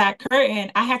in front of that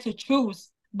curtain, I had to choose.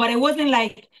 But it wasn't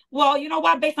like, well, you know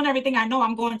what? Based on everything I know,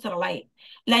 I'm going to the light.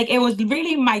 Like it was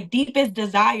really my deepest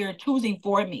desire choosing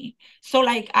for me. So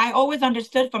like I always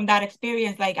understood from that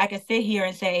experience, like I could sit here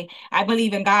and say, I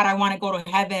believe in God, I want to go to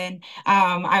heaven.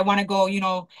 I want to go,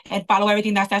 and follow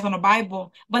everything that says on the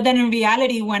Bible. But then in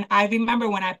reality, when I remember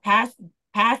when I passed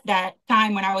that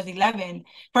time when I was 11,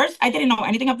 first I didn't know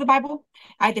anything of the Bible.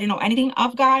 I didn't know anything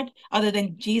of God other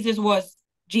than Jesus was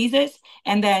Jesus.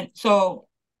 And then so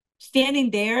standing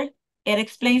there, it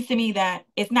explains to me that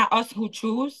it's not us who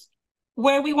choose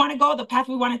where we want to go, the path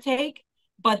we want to take,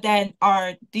 but then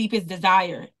our deepest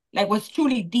desire, like what's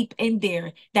truly deep in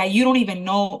there that you don't even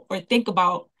know or think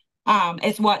about,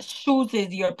 is what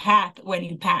chooses your path when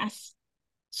you pass.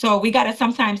 So we got to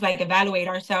sometimes like evaluate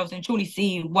ourselves and truly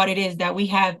see what it is that we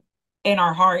have in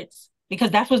our hearts, because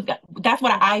that's what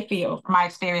I feel from my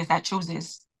experience that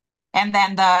chooses. And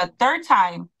then the third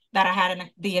time that I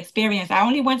had the experience, I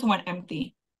only went to one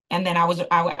empty, and then I was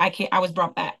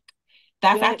brought back. You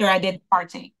That's only after I did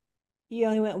party. you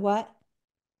only went what?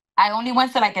 I only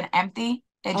went to like an empty.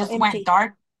 It Oh, just went empty.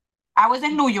 dark. I was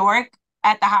in New York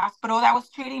at the hospital that was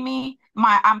treating me.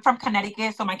 I'm from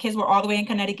Connecticut, so my kids were all the way in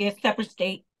Connecticut, separate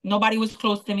state. Nobody was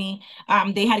close to me.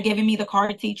 They had given me the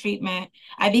CAR T treatment.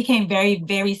 I became very,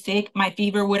 very sick. My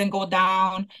fever wouldn't go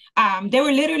down. They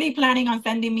were literally planning on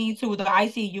sending me to the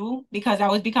ICU because I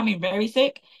was becoming very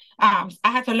sick. I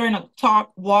had to learn to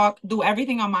talk, walk, do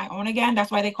everything on my own again.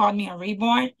 That's why they called me a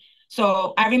reborn.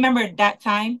 So I remember that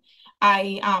time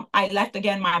I left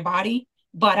again my body,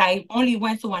 but I only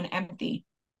went to an empty,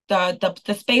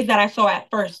 the space that I saw at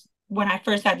first when I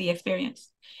first had the experience.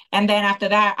 And then after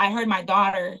that, I heard my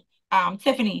daughter,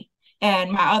 Tiffany,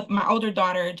 and my older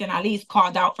daughter, Janalise,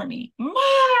 called out for me, Ma!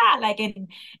 Like in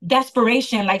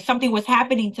desperation, like something was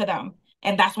happening to them.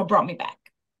 And that's what brought me back.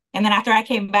 And then after I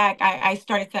came back, I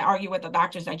started to argue with the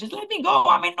doctors. I just let me go.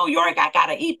 I'm in New York. I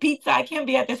gotta eat pizza. I can't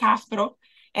be at this hospital.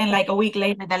 And like a week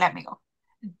later, they let me go.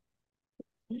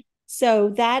 So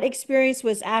that experience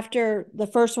was after the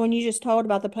first one you just told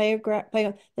about the playground.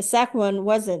 The second one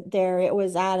wasn't there. It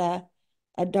was at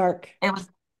a dark. It was,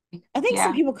 I think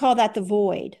some yeah, people call that the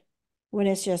void when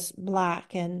it's just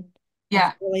black and nothing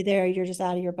yeah. really there. You're just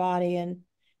out of your body. And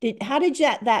how did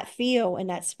that feel in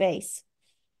that space?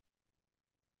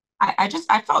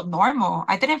 I felt normal.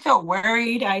 I didn't feel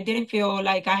worried. I didn't feel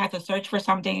like I had to search for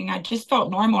something. I just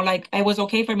felt normal. Like it was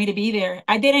okay for me to be there.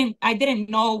 I didn't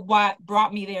know what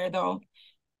brought me there though.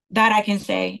 That I can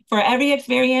say. For every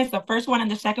experience, the first one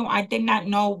and the second one, I did not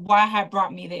know what had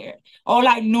brought me there. All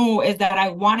I knew is that I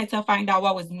wanted to find out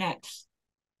what was next.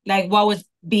 Like what was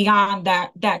beyond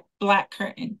that black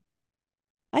curtain.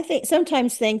 I think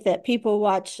sometimes think that people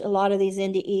watch a lot of these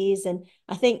NDEs, and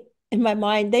I think in my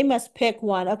mind they must pick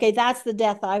one. Okay, that's the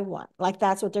death I want. Like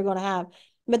that's what they're going to have.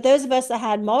 But those of us that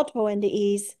had multiple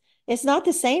NDEs, it's not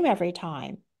the same every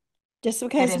time. Just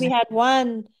It because we isn't. had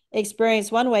one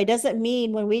experience one way doesn't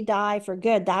mean when we die for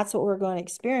good, that's what we're going to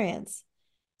experience.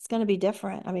 It's going to be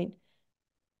different. I mean,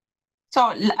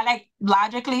 So like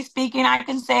logically speaking, I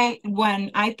can say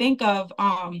when I think of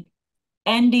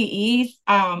NDEs,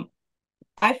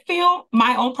 I feel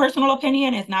my own personal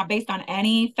opinion is not based on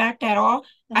any fact at all.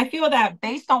 I uh, feel that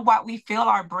based on what we fill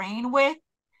our brain with,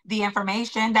 the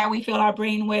information that we fill our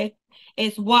brain with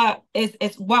is what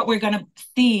we're gonna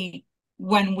see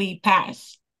when we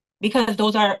pass. Because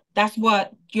that's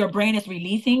what your brain is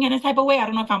releasing in a type of way. I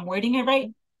don't know if I'm wording it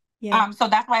right. yeah, So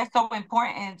that's why it's so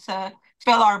important to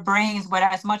fill our brains with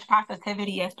as much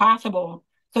positivity as possible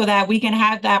so that we can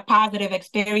have that positive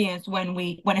experience when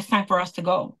it's time for us to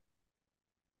go.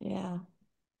 yeah.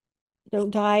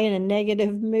 Don't die in a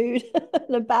negative mood,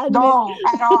 in a bad mood. No,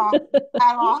 at all.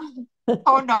 At all.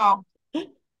 Oh no.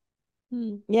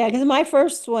 Yeah, because my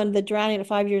first one, the drowning at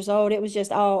 5 years old, it was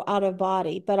just all out of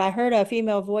body. But I heard a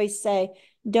female voice say,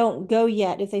 "Don't go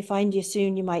yet. If they find you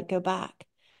soon, you might go back."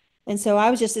 And so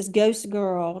I was just this ghost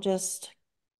girl, just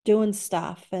doing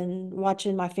stuff and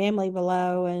watching my family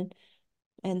below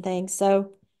and things.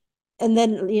 So, and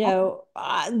then,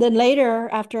 then later,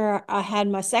 after I had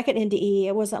my second NDE,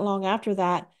 it wasn't long after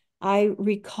that, I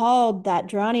recalled that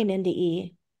drowning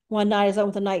NDE one night. I was up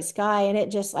with the night sky, and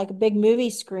it just like a big movie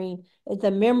screen.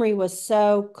 The memory was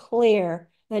so clear,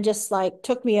 and it just like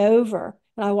took me over.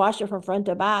 And I watched it from front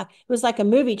to back. It was like a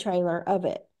movie trailer of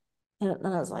it. And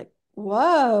I was like,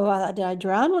 whoa, did I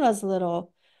drown when I was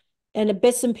little? And the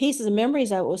bits and pieces of memories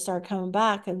that will start coming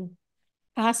back. And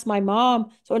asked my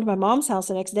mom, so I went to my mom's house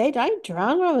the next day, did I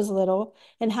drown when I was little?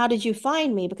 And how did you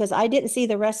find me? Because I didn't see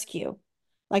the rescue.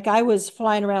 Like I was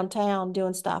flying around town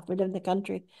doing stuff. We lived in the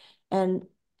country. And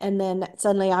and then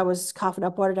suddenly I was coughing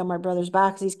up water down my brother's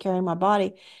back because he's carrying my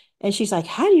body. And she's like,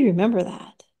 how do you remember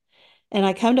that? And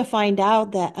I come to find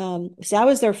out that, see, I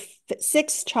was their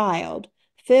sixth child,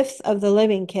 fifth of the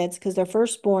living kids, because their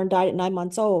firstborn died at 9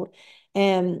 months old.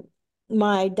 And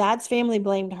my dad's family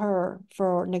blamed her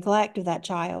for neglect of that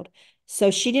child.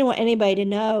 So she didn't want anybody to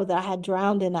know that I had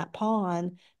drowned in that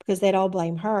pond because they'd all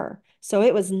blame her. So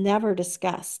it was never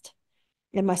discussed.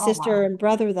 And my Oh sister wow. and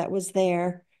brother that was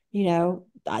there,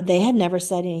 they had never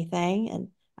said anything. And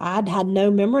I'd had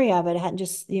no memory of it. It hadn't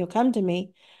just, come to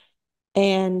me.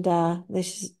 And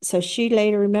so she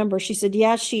later remembered, she said,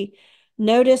 yeah, she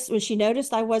noticed when she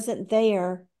noticed I wasn't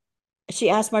there, she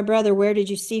asked my brother, "Where did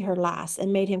you see her last?"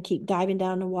 and made him keep diving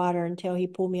down the water until he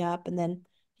pulled me up. And then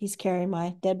he's carrying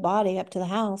my dead body up to the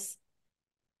house.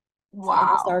 And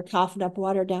I Wow. started coughing up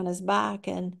water down his back.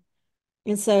 And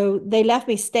so they left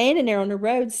me standing there on the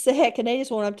road sick, and they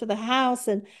just went up to the house.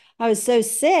 And I was so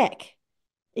sick.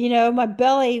 My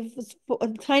belly was full, a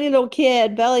tiny little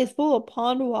kid, belly full of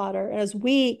pond water, and I was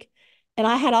weak. And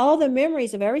I had all the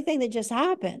memories of everything that just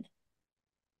happened.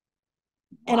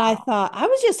 And I Wow. thought, I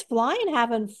was just flying,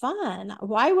 having fun.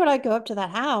 Why would I go up to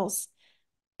that house?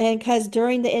 And because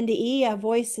during the NDE, a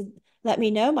voice had let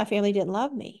me know my family didn't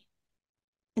love me.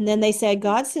 And then they said,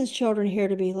 God sends children here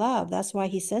to be loved. That's why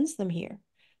he sends them here.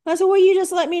 And I said, well, you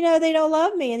just let me know they don't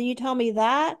love me. And you tell me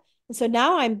that. And so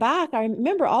now I'm back. I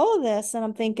remember all of this. And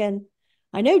I'm thinking,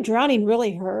 I know drowning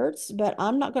really hurts, but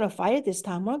I'm not going to fight it this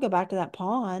time. I want to go back to that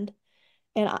pond.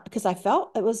 And because I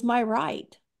felt it was my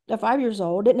right. At 5 years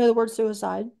old, didn't know the word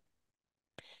suicide.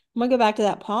 I'm gonna go back to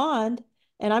that pond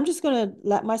and I'm just gonna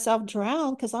let myself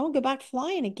drown because I want to go back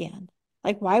flying again.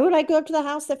 Like, why would I go up to the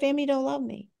house that family don't love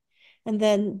me? And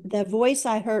then the voice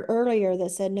I heard earlier that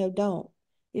said, no, don't.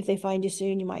 If they find you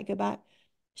soon, you might go back.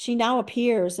 She now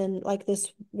appears in like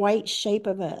this white shape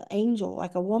of an angel,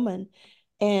 like a woman.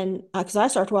 And because I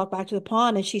start to walk back to the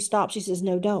pond and she stops, she says,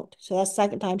 no, don't. So that's the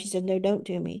second time she said, no, don't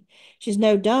to me. She says,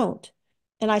 no, don't.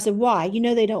 And I said, why? You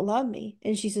know, they don't love me.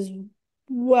 And she says,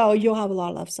 well, you'll have a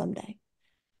lot of love someday.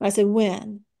 I said,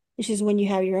 when? And she says, when you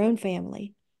have your own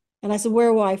family. And I said,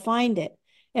 where will I find it?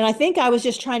 And I think I was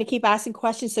just trying to keep asking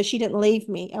questions so she didn't leave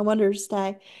me. I wanted her to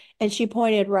stay. And she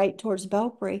pointed right towards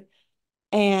Belpre.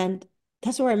 And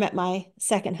that's where I met my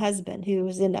second husband, who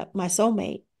was in my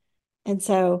soulmate. And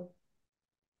so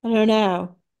I don't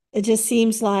know. It just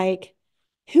seems like,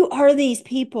 who are these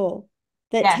people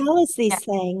that Yes. tell us Yes. these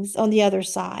things on the other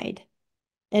side?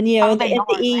 And How in they the know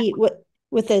our NDE language.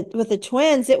 with the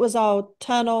twins, it was all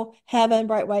tunnel, heaven,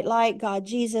 bright white light, God,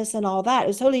 Jesus, and all that. It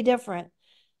was totally different.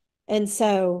 And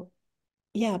so,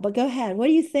 yeah, but go ahead. What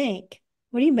do you think?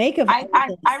 What do you make of I, all of I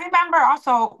I this? remember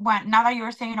also when now that you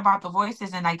were saying about the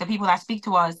voices and like the people that speak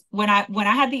to us, when I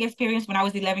had the experience when I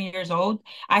was 11 years old,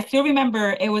 I still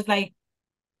remember it was like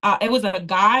it was a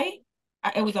guy,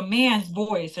 it was a man's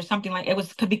voice or something like it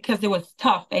was because it was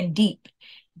tough and deep.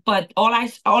 But all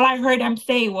I heard him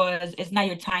say was, "It's not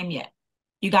your time yet.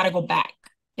 You got to go back.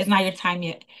 It's not your time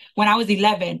yet." When I was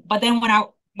 11, but then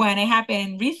when it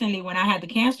happened recently, when I had the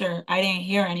cancer, I didn't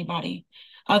hear anybody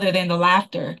other than the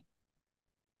laughter.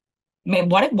 Man,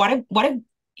 what if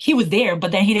he was there,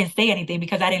 but then he didn't say anything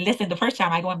because I didn't listen the first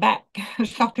time I went back,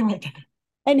 something like that.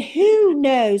 And who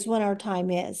knows when our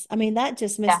time is? I mean, that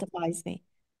just Yeah, mystifies me.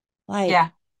 Like, yeah.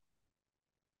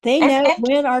 they It's know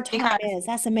when interesting our time because is.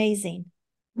 That's amazing.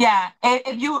 yeah,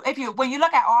 if you when you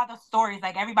look at all the stories,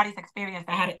 like everybody's experience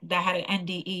that had an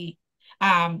NDE,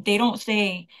 they don't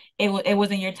say it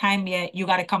wasn't your time yet. You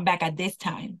got to come back at this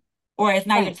time, or it's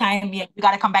not your Right, time yet. You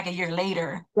got to come back a year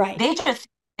later. right, They just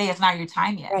say it's not your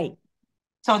time yet. right.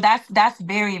 So that's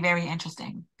very very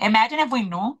interesting. Imagine if we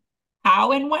knew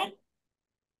how and when.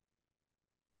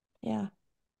 Yeah,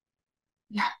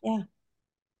 Yeah, yeah.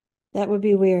 That would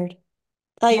be weird.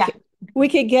 yeah, Like, we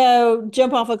could go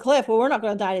jump off a cliff. Well, we're not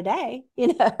going to die today,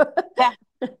 yeah.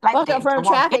 Like Walk up they front of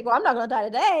well, traffic. Well, I'm not going to die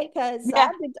today because I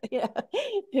yeah, did,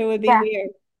 it would be yeah, weird.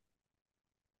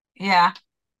 yeah.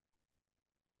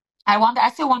 I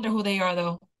still wonder who they are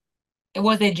though.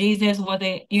 Was it Jesus? Was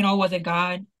it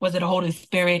God? Was it a Holy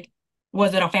Spirit?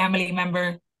 Was it a family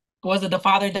member? Was it the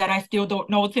father that I still don't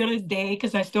know till this day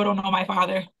because I still don't know my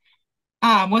father?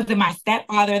 Was it my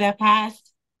stepfather that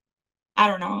passed? I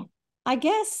don't know. I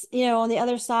guess, on the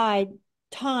other side,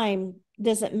 time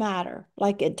doesn't matter.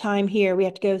 Like at time here, we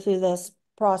have to go through this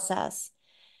process.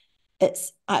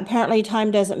 It's apparently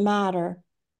time doesn't matter.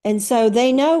 And so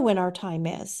they know when our time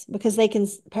is because they can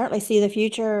apparently see the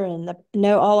future and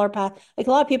know all our path. Like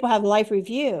a lot of people have life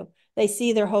review. They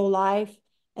see their whole life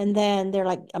and then they're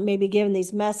like maybe given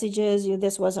these messages,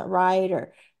 this wasn't right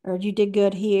or you did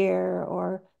good here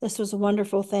or this was a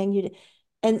wonderful thing you did.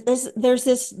 And there's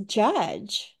this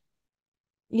judge,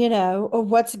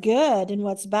 of what's good and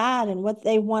what's bad and what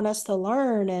they want us to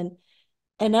learn. And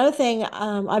another thing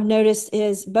I've noticed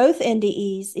is both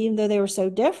NDEs, even though they were so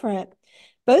different,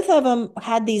 both of them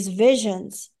had these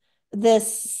visions.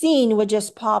 This scene would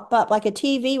just pop up like a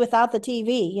TV without the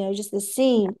TV, just the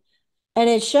scene, and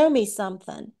it showed me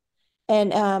something.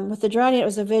 And with the drowning, it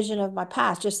was a vision of my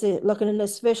past, just looking in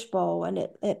this fishbowl, and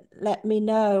it let me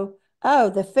know,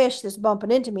 oh, the fish that's bumping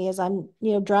into me as I'm,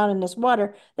 drowning in this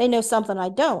water, they know something I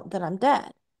don't, that I'm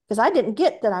dead. Because I didn't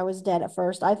get that I was dead at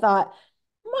first. I thought,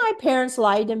 My parents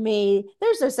lied to me.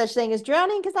 There's no such thing as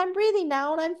drowning because I'm breathing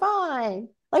now and I'm fine.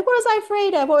 Like, what was I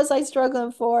afraid of? What was I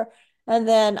struggling for? And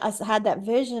then had that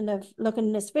vision of looking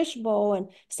in this fish bowl and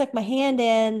stuck my hand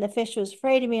in. The fish was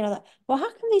afraid of me. And I thought, well, how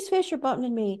come these fish are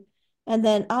bumping me? And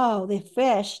then, oh, the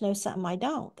fish knows something I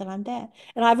don't, that I'm dead.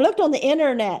 And I've looked on the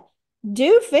internet.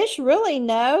 Do fish really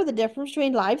know the difference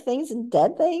between live things and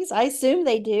dead things? I assume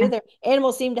they do. Their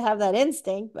animals seem to have that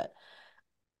instinct, but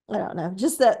I don't know.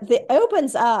 Just that it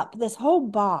opens up this whole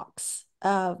box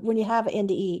when you have an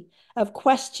NDE of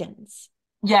questions.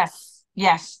 Yes,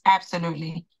 yes,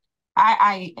 absolutely.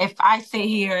 If I sit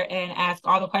here and ask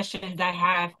all the questions I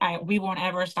have, we won't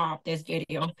ever stop this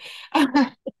video.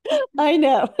 I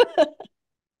know.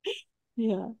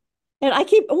 Yeah. And I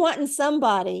keep wanting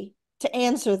somebody to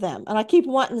answer them. And I keep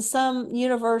wanting some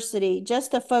university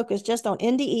just to focus just on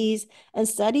NDEs and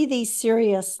study these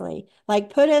seriously.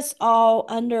 Like put us all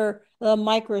under the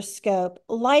microscope,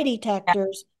 lie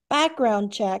detectors,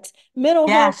 background checks, mental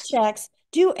health Yes, checks,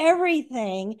 do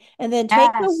everything. And then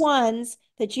take the yes, ones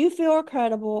that you feel are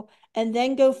credible and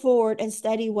then go forward and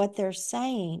study what they're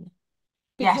saying.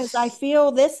 Because I yes.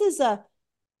 feel this is a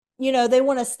they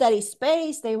want to study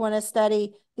space, they want to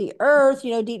study the earth,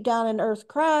 deep down in earth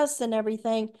crust and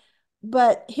everything.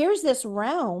 But here's this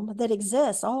realm that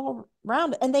exists all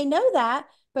around, and they know that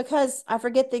because I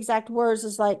forget the exact words,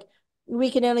 is like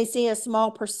we can only see a small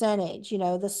percentage,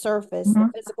 the surface, the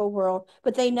Mhm. physical world,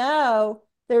 but they know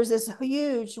there's this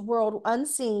huge world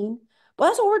unseen. Well,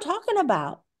 that's what we're talking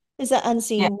about, is that Yeah,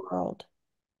 unseen world.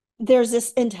 There's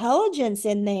this intelligence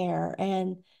in there,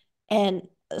 and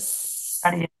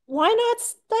study it. why not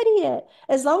study it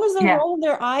as long as they're Yeah, rolling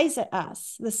their eyes at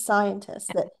us, the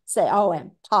scientists that say, oh,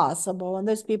 impossible, and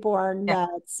those people are yeah.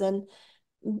 nuts, and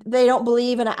they don't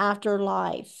believe in an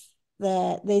afterlife,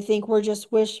 that they think we're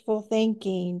just wishful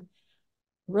thinking.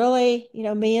 Really,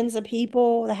 millions of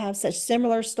people that have such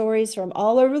similar stories from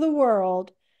all over the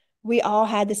world, we all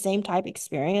had the same type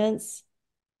experience.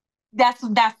 That's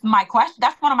my question.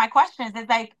 That's one of my questions. It's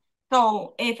like,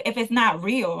 so if it's not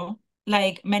real,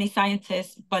 like many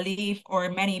scientists believe or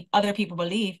many other people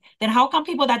believe, then how come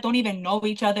people that don't even know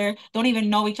each other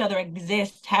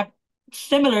exist, have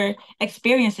similar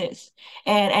experiences?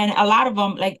 And a lot of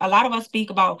them, like a lot of us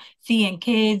speak about seeing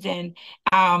kids and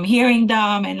hearing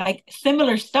them and like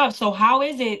similar stuff. So how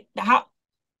is it how?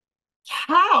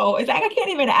 It's like I can't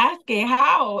even ask it.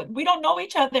 How? We don't know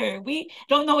each other. We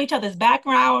don't know each other's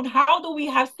background. How do we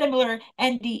have similar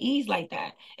NDEs like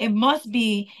that? It must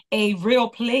be a real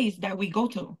place that we go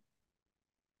to.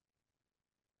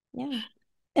 Yeah.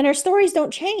 And our stories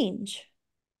don't change.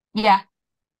 Yeah.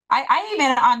 I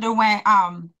even underwent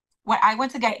when I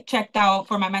went to get checked out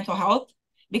for my mental health,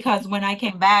 because when I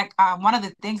came back, one of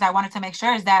the things I wanted to make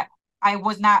sure is that I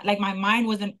was not like my mind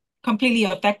wasn't completely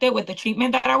affected with the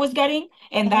treatment that I was getting,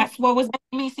 and Uh-huh. that's what was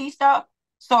making me see stuff.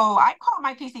 So I called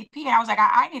my PCP and I was like,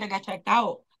 I need to get checked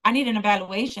out. I need an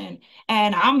evaluation,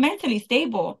 and I'm mentally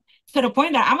stable to the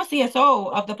point that I'm a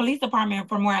CSO of the police department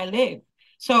from where I live.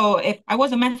 So if I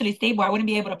wasn't mentally stable, I wouldn't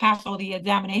be able to pass all the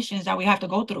examinations that we have to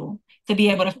go through to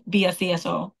be able to be a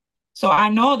CSO. So I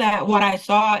know that what I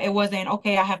saw, it wasn't,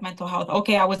 okay, I have mental health.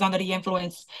 Okay, I was under the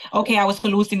influence. Okay, I was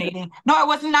hallucinating. No, it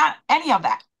was not any of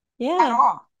that at Yeah.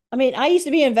 all. I mean, I used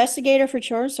to be an investigator for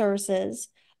children's services.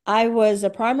 I was a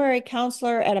primary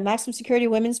counselor at a maximum security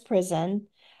women's prison.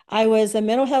 I was a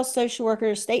mental health social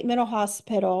worker, state mental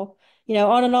hospital,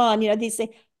 on and on, these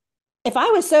things. If I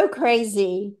was so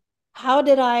crazy, how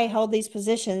did I hold these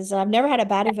positions? I've never had a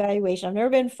bad evaluation. I've never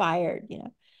been fired.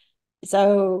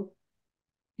 So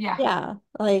Yeah, yeah,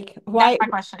 like that's why? my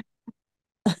question.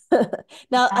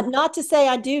 Now, Yeah. not to say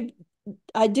I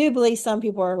do believe some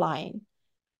people are lying.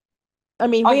 I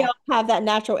mean, Oh we yeah, all have that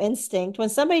natural instinct. When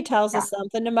somebody tells yeah, us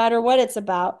something, no matter what it's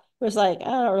about, we're just like, I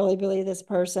don't really believe this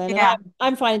person. And yeah,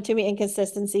 I'm finding too many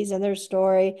inconsistencies in their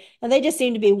story. And they just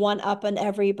seem to be one upping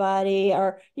everybody,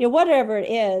 or, whatever it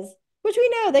is, which we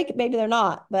know maybe they're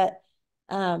not, but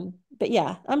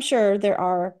yeah, I'm sure there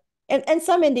are. And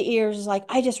some into ears is like,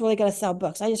 I just really gotta sell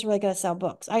books. I just really gotta sell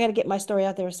books. I gotta get my story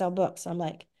out there and sell books. I'm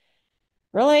like,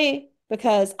 really?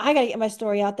 Because I got to get my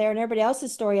story out there and everybody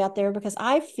else's story out there, because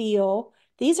I feel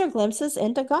these are glimpses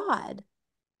into God.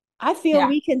 I feel yeah,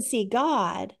 we can see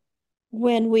God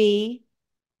when we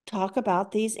talk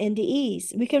about these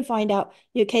NDEs. We can find out,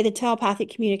 okay, the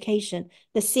telepathic communication,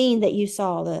 the scene that you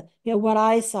saw, what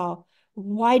I saw.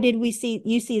 Why did we see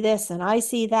you see this and I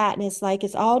see that? And it's like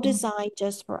it's all mhm, designed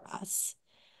just for us.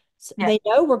 So yeah, they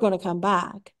know we're going to come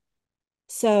back.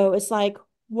 So it's like,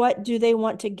 what do they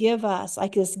want to give us,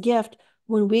 like this gift,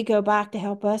 when we go back to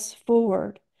help us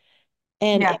forward?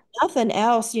 And if Yeah. nothing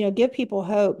else, give people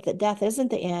hope that death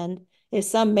isn't the end. If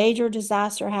some major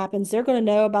disaster happens, they're going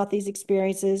to know about these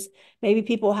experiences. Maybe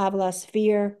people have less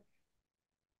fear.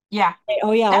 Yeah.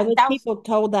 Oh yeah, all That those that was people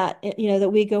told that,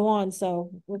 that we go on, so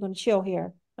we're going to chill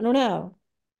here. I don't know.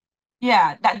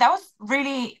 Yeah, that was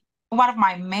really one of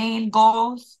my main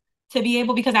goals to be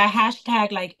able, because I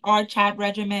hashtag like our chat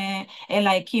regimen and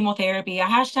like chemotherapy. I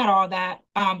hashtag all that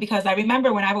because I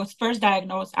remember when I was first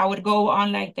diagnosed, I would go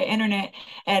on like the internet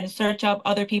and search up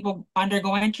other people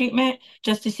undergoing treatment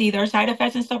just to see their side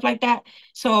effects and stuff like that.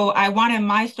 So I wanted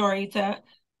my story to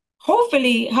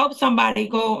hopefully help somebody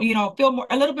go, feel more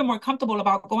a little bit more comfortable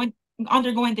about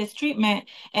undergoing this treatment,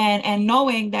 and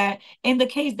knowing that in the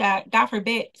case that God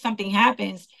forbid something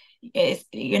happens,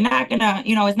 you're not gonna,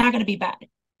 it's not gonna be bad.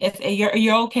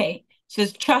 You're okay.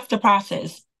 Just trust the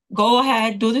process. Go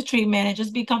ahead, do the treatment, and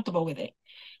just be comfortable with it.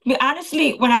 I mean,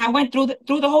 honestly, when I went through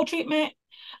the whole treatment,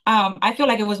 I feel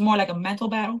like it was more like a mental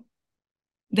battle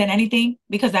than anything,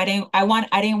 because I didn't want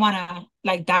to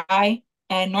like die.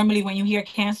 And normally when you hear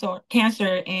cancer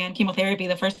and chemotherapy,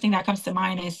 the first thing that comes to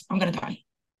mind is I'm gonna die.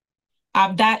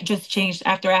 That just changed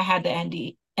after I had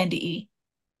the NDE.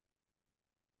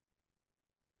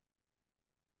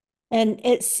 And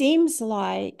it seems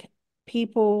like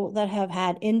people that have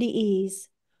had NDEs,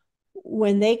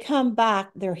 when they come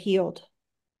back, they're healed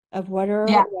of whatever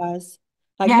Yeah. it was.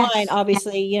 Like mine, Yes. Yeah.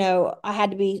 obviously, I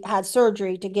had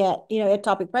surgery to get,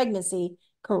 ectopic pregnancy.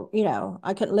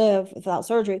 I couldn't live without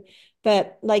surgery.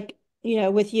 But like,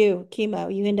 with you,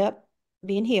 chemo, you end up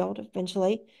being healed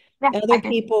eventually. Yeah. Other I did.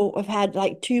 people have had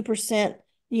like 2%,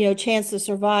 chance of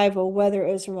survival, whether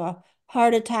it was from a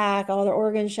heart attack, all their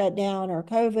organs shut down, or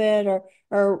COVID,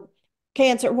 or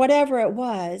cancer, whatever it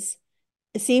was.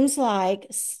 It seems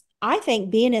like I think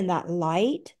being in that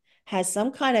light has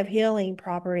some kind of healing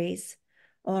properties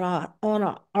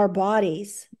our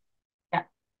bodies, Yeah.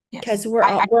 because Yes.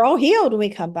 I we're all healed when we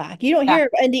come back. You don't yeah. hear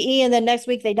of NDE and then next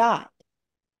week they die.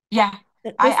 Yeah.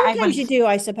 Well, I sometimes believe you so. do,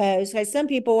 I suppose, because some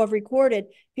people have recorded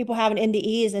people having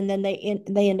NDEs and then they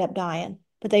end up dying,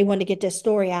 but they want to get this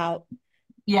story out.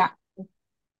 Yeah.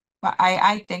 But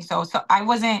I think so. So I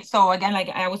wasn't, so again, like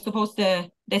I was supposed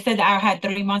to, they said that I had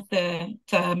 3 months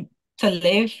to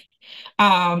live.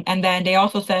 And then they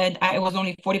also said it was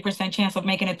only 40% chance of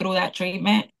making it through that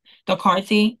treatment, the CAR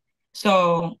T.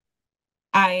 So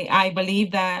I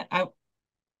believe that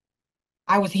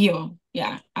I was healed.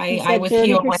 Yeah, You I said was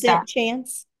healed with 30% that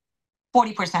chance,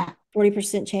 40%.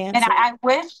 40% And chance. I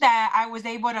wish that I was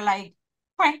able to like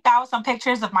print out some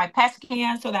pictures of my PET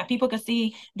scan so that people could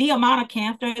see the amount of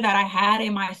cancer that I had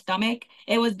in my stomach.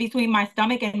 It was between my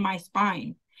stomach and my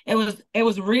spine. It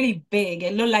was really big.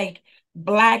 It looked like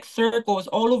black circles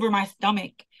all over my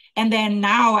stomach. And then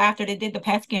now after they did the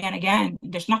PET scan again,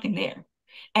 there's nothing there.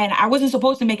 And I wasn't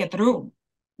supposed to make it through.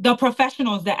 The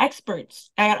professionals, the experts.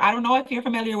 I don't know if you're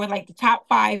familiar with like the top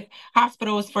 5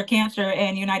 hospitals for cancer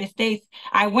in the United States.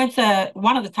 I went to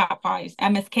one of the top 5s,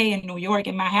 MSK in New York,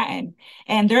 in Manhattan,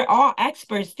 and they're all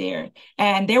experts there.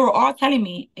 And they were all telling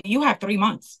me, you have 3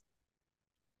 months.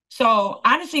 So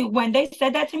honestly, when they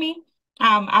said that to me,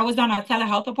 I was on a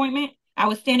telehealth appointment. I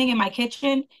was standing in my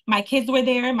kitchen. My kids were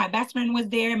there. My best friend was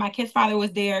there. My kid's father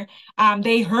was there.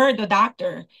 They heard the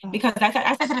doctor, Oh, because I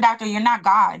said to the doctor, "You're not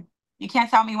God. You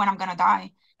can't tell me when I'm gonna die."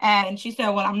 And she said,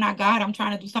 "Well, I'm not God. I'm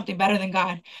trying to do something better than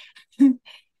God."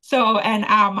 So, and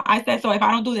I said, so if I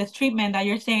don't do this treatment that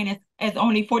you're saying is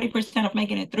only 40% of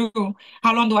making it through,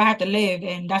 how long do I have to live?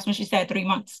 And that's when she said 3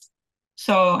 months.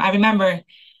 So I remember,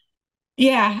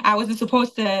 yeah, I wasn't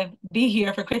supposed to be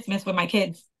here for Christmas with my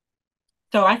kids.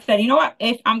 So I said, you know what?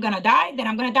 If I'm gonna die, then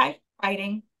I'm gonna die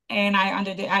fighting. And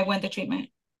I went the treatment.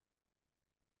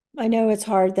 I know it's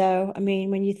hard though. I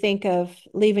mean, when you think of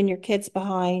leaving your kids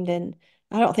behind, and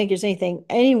I don't think there's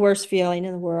any worse feeling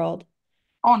in the world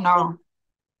Oh than, no,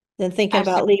 than thinking about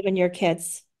absolutely. leaving your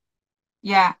kids.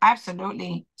 Yeah,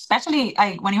 absolutely. Especially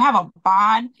like when you have a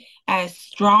bond as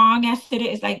strong as it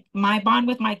is, like my bond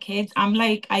with my kids, I'm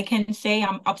like, I can say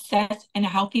I'm obsessed in a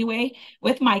healthy way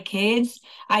with my kids.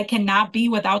 I cannot be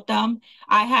without them.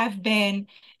 I have been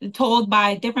told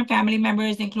by different family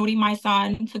members, including my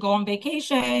son, to go on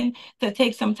vacation, to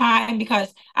take some time,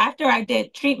 because after I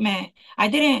did treatment, I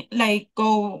didn't like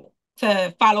go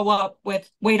to follow up with,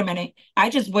 wait a minute.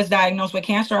 I just was diagnosed with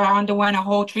cancer. I underwent a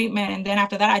whole treatment. And then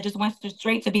after that, I just went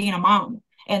straight to being a mom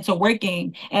and to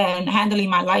working and handling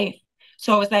my life.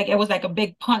 So it was like a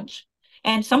big punch.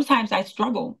 And sometimes I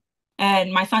struggle.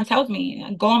 And my son tells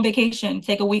me, go on vacation,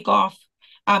 take a week off,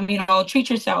 treat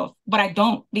yourself. But I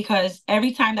don't, because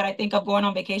every time that I think of going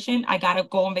on vacation, I gotta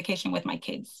go on vacation with my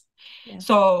kids. Yeah.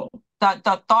 So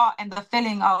the thought and the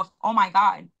feeling of, oh my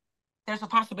God, there's a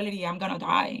possibility I'm gonna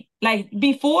die. Like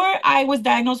before I was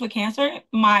diagnosed with cancer,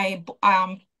 my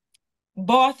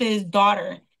boss's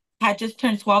daughter had just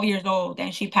turned 12 years old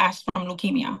and she passed from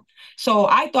leukemia. So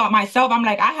I thought myself, I'm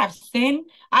like, I have sinned.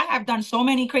 I have done so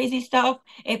many crazy stuff.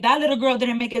 If that little girl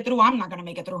didn't make it through, I'm not gonna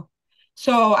make it through.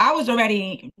 So I was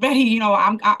already ready,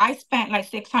 I spent like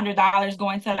 $600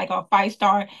 going to like a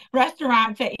five-star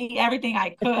restaurant to eat everything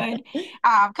I could.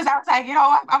 Because I was like,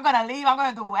 I'm gonna leave. I'm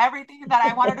gonna do everything that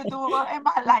I wanted to do in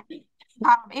my life.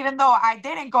 Even though I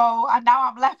didn't go, and now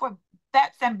I'm left with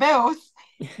debts and bills.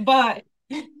 But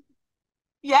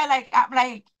yeah, like I'm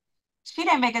like, she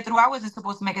didn't make it through. I wasn't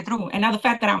supposed to make it through. And now the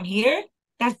fact that I'm here,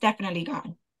 that's definitely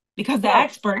God. Because the Well,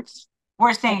 experts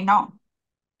were saying no.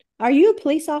 are you a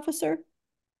police officer?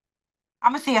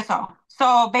 I'm a CSO.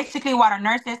 So basically what a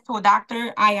nurse is to a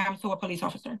doctor, I am to a police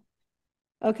officer.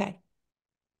 Okay.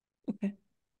 Okay.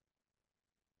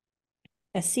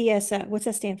 A CSO. What's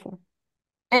that stand for?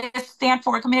 It stands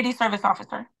for community service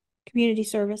officer. Community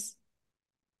service.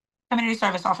 Community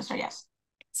service officer, yes.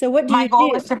 So what do My you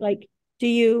goal do? is to, Like, do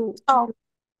you, so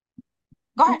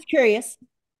go I'm ahead. just curious.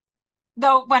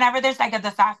 Though whenever there's like a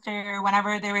disaster,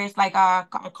 whenever there is like a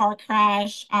car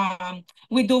crash,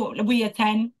 we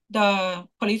attend the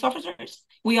police officers.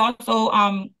 We also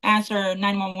answer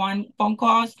 911 phone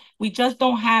calls. We just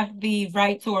don't have the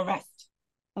right to arrest.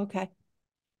 Okay.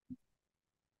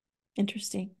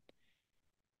 Interesting.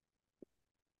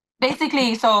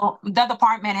 Basically, so the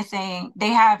department is saying they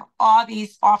have all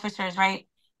these officers, right?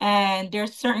 And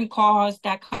there's certain calls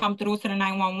that come through to the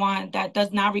 911 that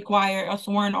does not require a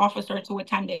sworn officer to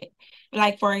attend it.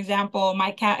 Like, for example, my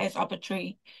cat is up a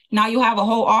tree. Now you have a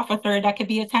whole officer that could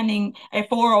be attending a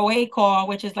 408 call,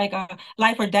 which is like a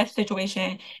life or death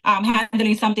situation,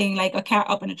 handling something like a cat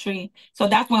up in a tree. So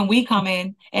that's when we come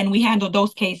in and we handle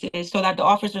those cases so that the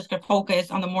officers can focus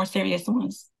on the more serious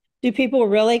ones. Do people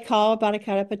really call about a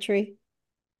cut up a tree?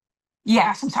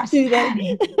 Yeah, sometimes. Do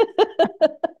they?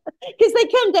 Because they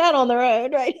come down on the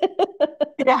road, right?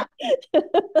 Yeah.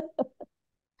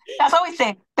 That's what we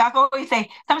say. That's what we say.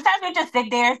 Sometimes we just sit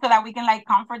there so that we can like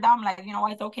comfort them, like,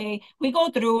 it's okay. We go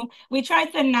through. We try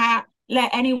to not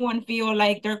let anyone feel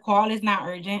like their call is not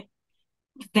urgent.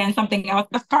 Then something else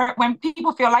to start when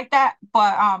people feel like that.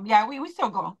 But yeah, we still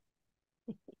go.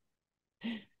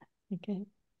 Okay,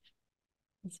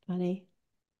 that's funny.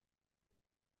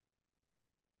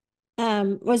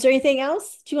 Was there anything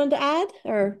else that you wanted to add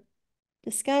or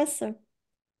discuss? Or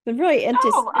been really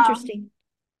No, interesting.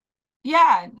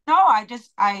 yeah, no, I think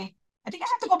I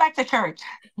have to go back to church.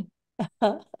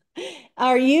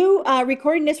 Are you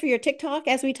recording this for your TikTok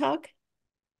as we talk?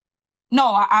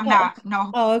 No, I'm Oh, not.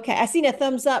 No. oh, okay. I seen a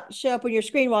thumbs up show up on your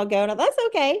screen while ago. Now that's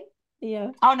okay.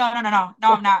 Yeah. Oh no, no, no, no.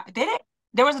 No, I'm not. Did it?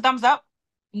 There was a thumbs up?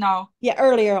 No. Yeah,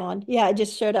 earlier on. Yeah, it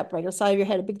just showed up right on the side of your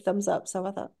head, a big thumbs up. So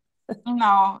I thought,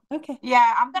 No. okay,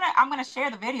 Yeah, I'm gonna share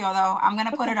the video though. I'm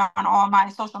gonna put okay, it on all my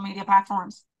social media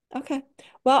platforms. okay.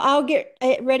 Well, I'll get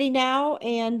it ready now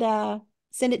and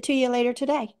send it to you later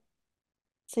today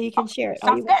so you can Okay, share it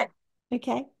all sounds you want. good.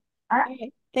 Okay. All right. All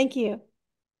right. Thank you.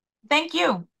 Thank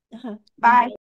you. Uh-huh. Bye. Bye.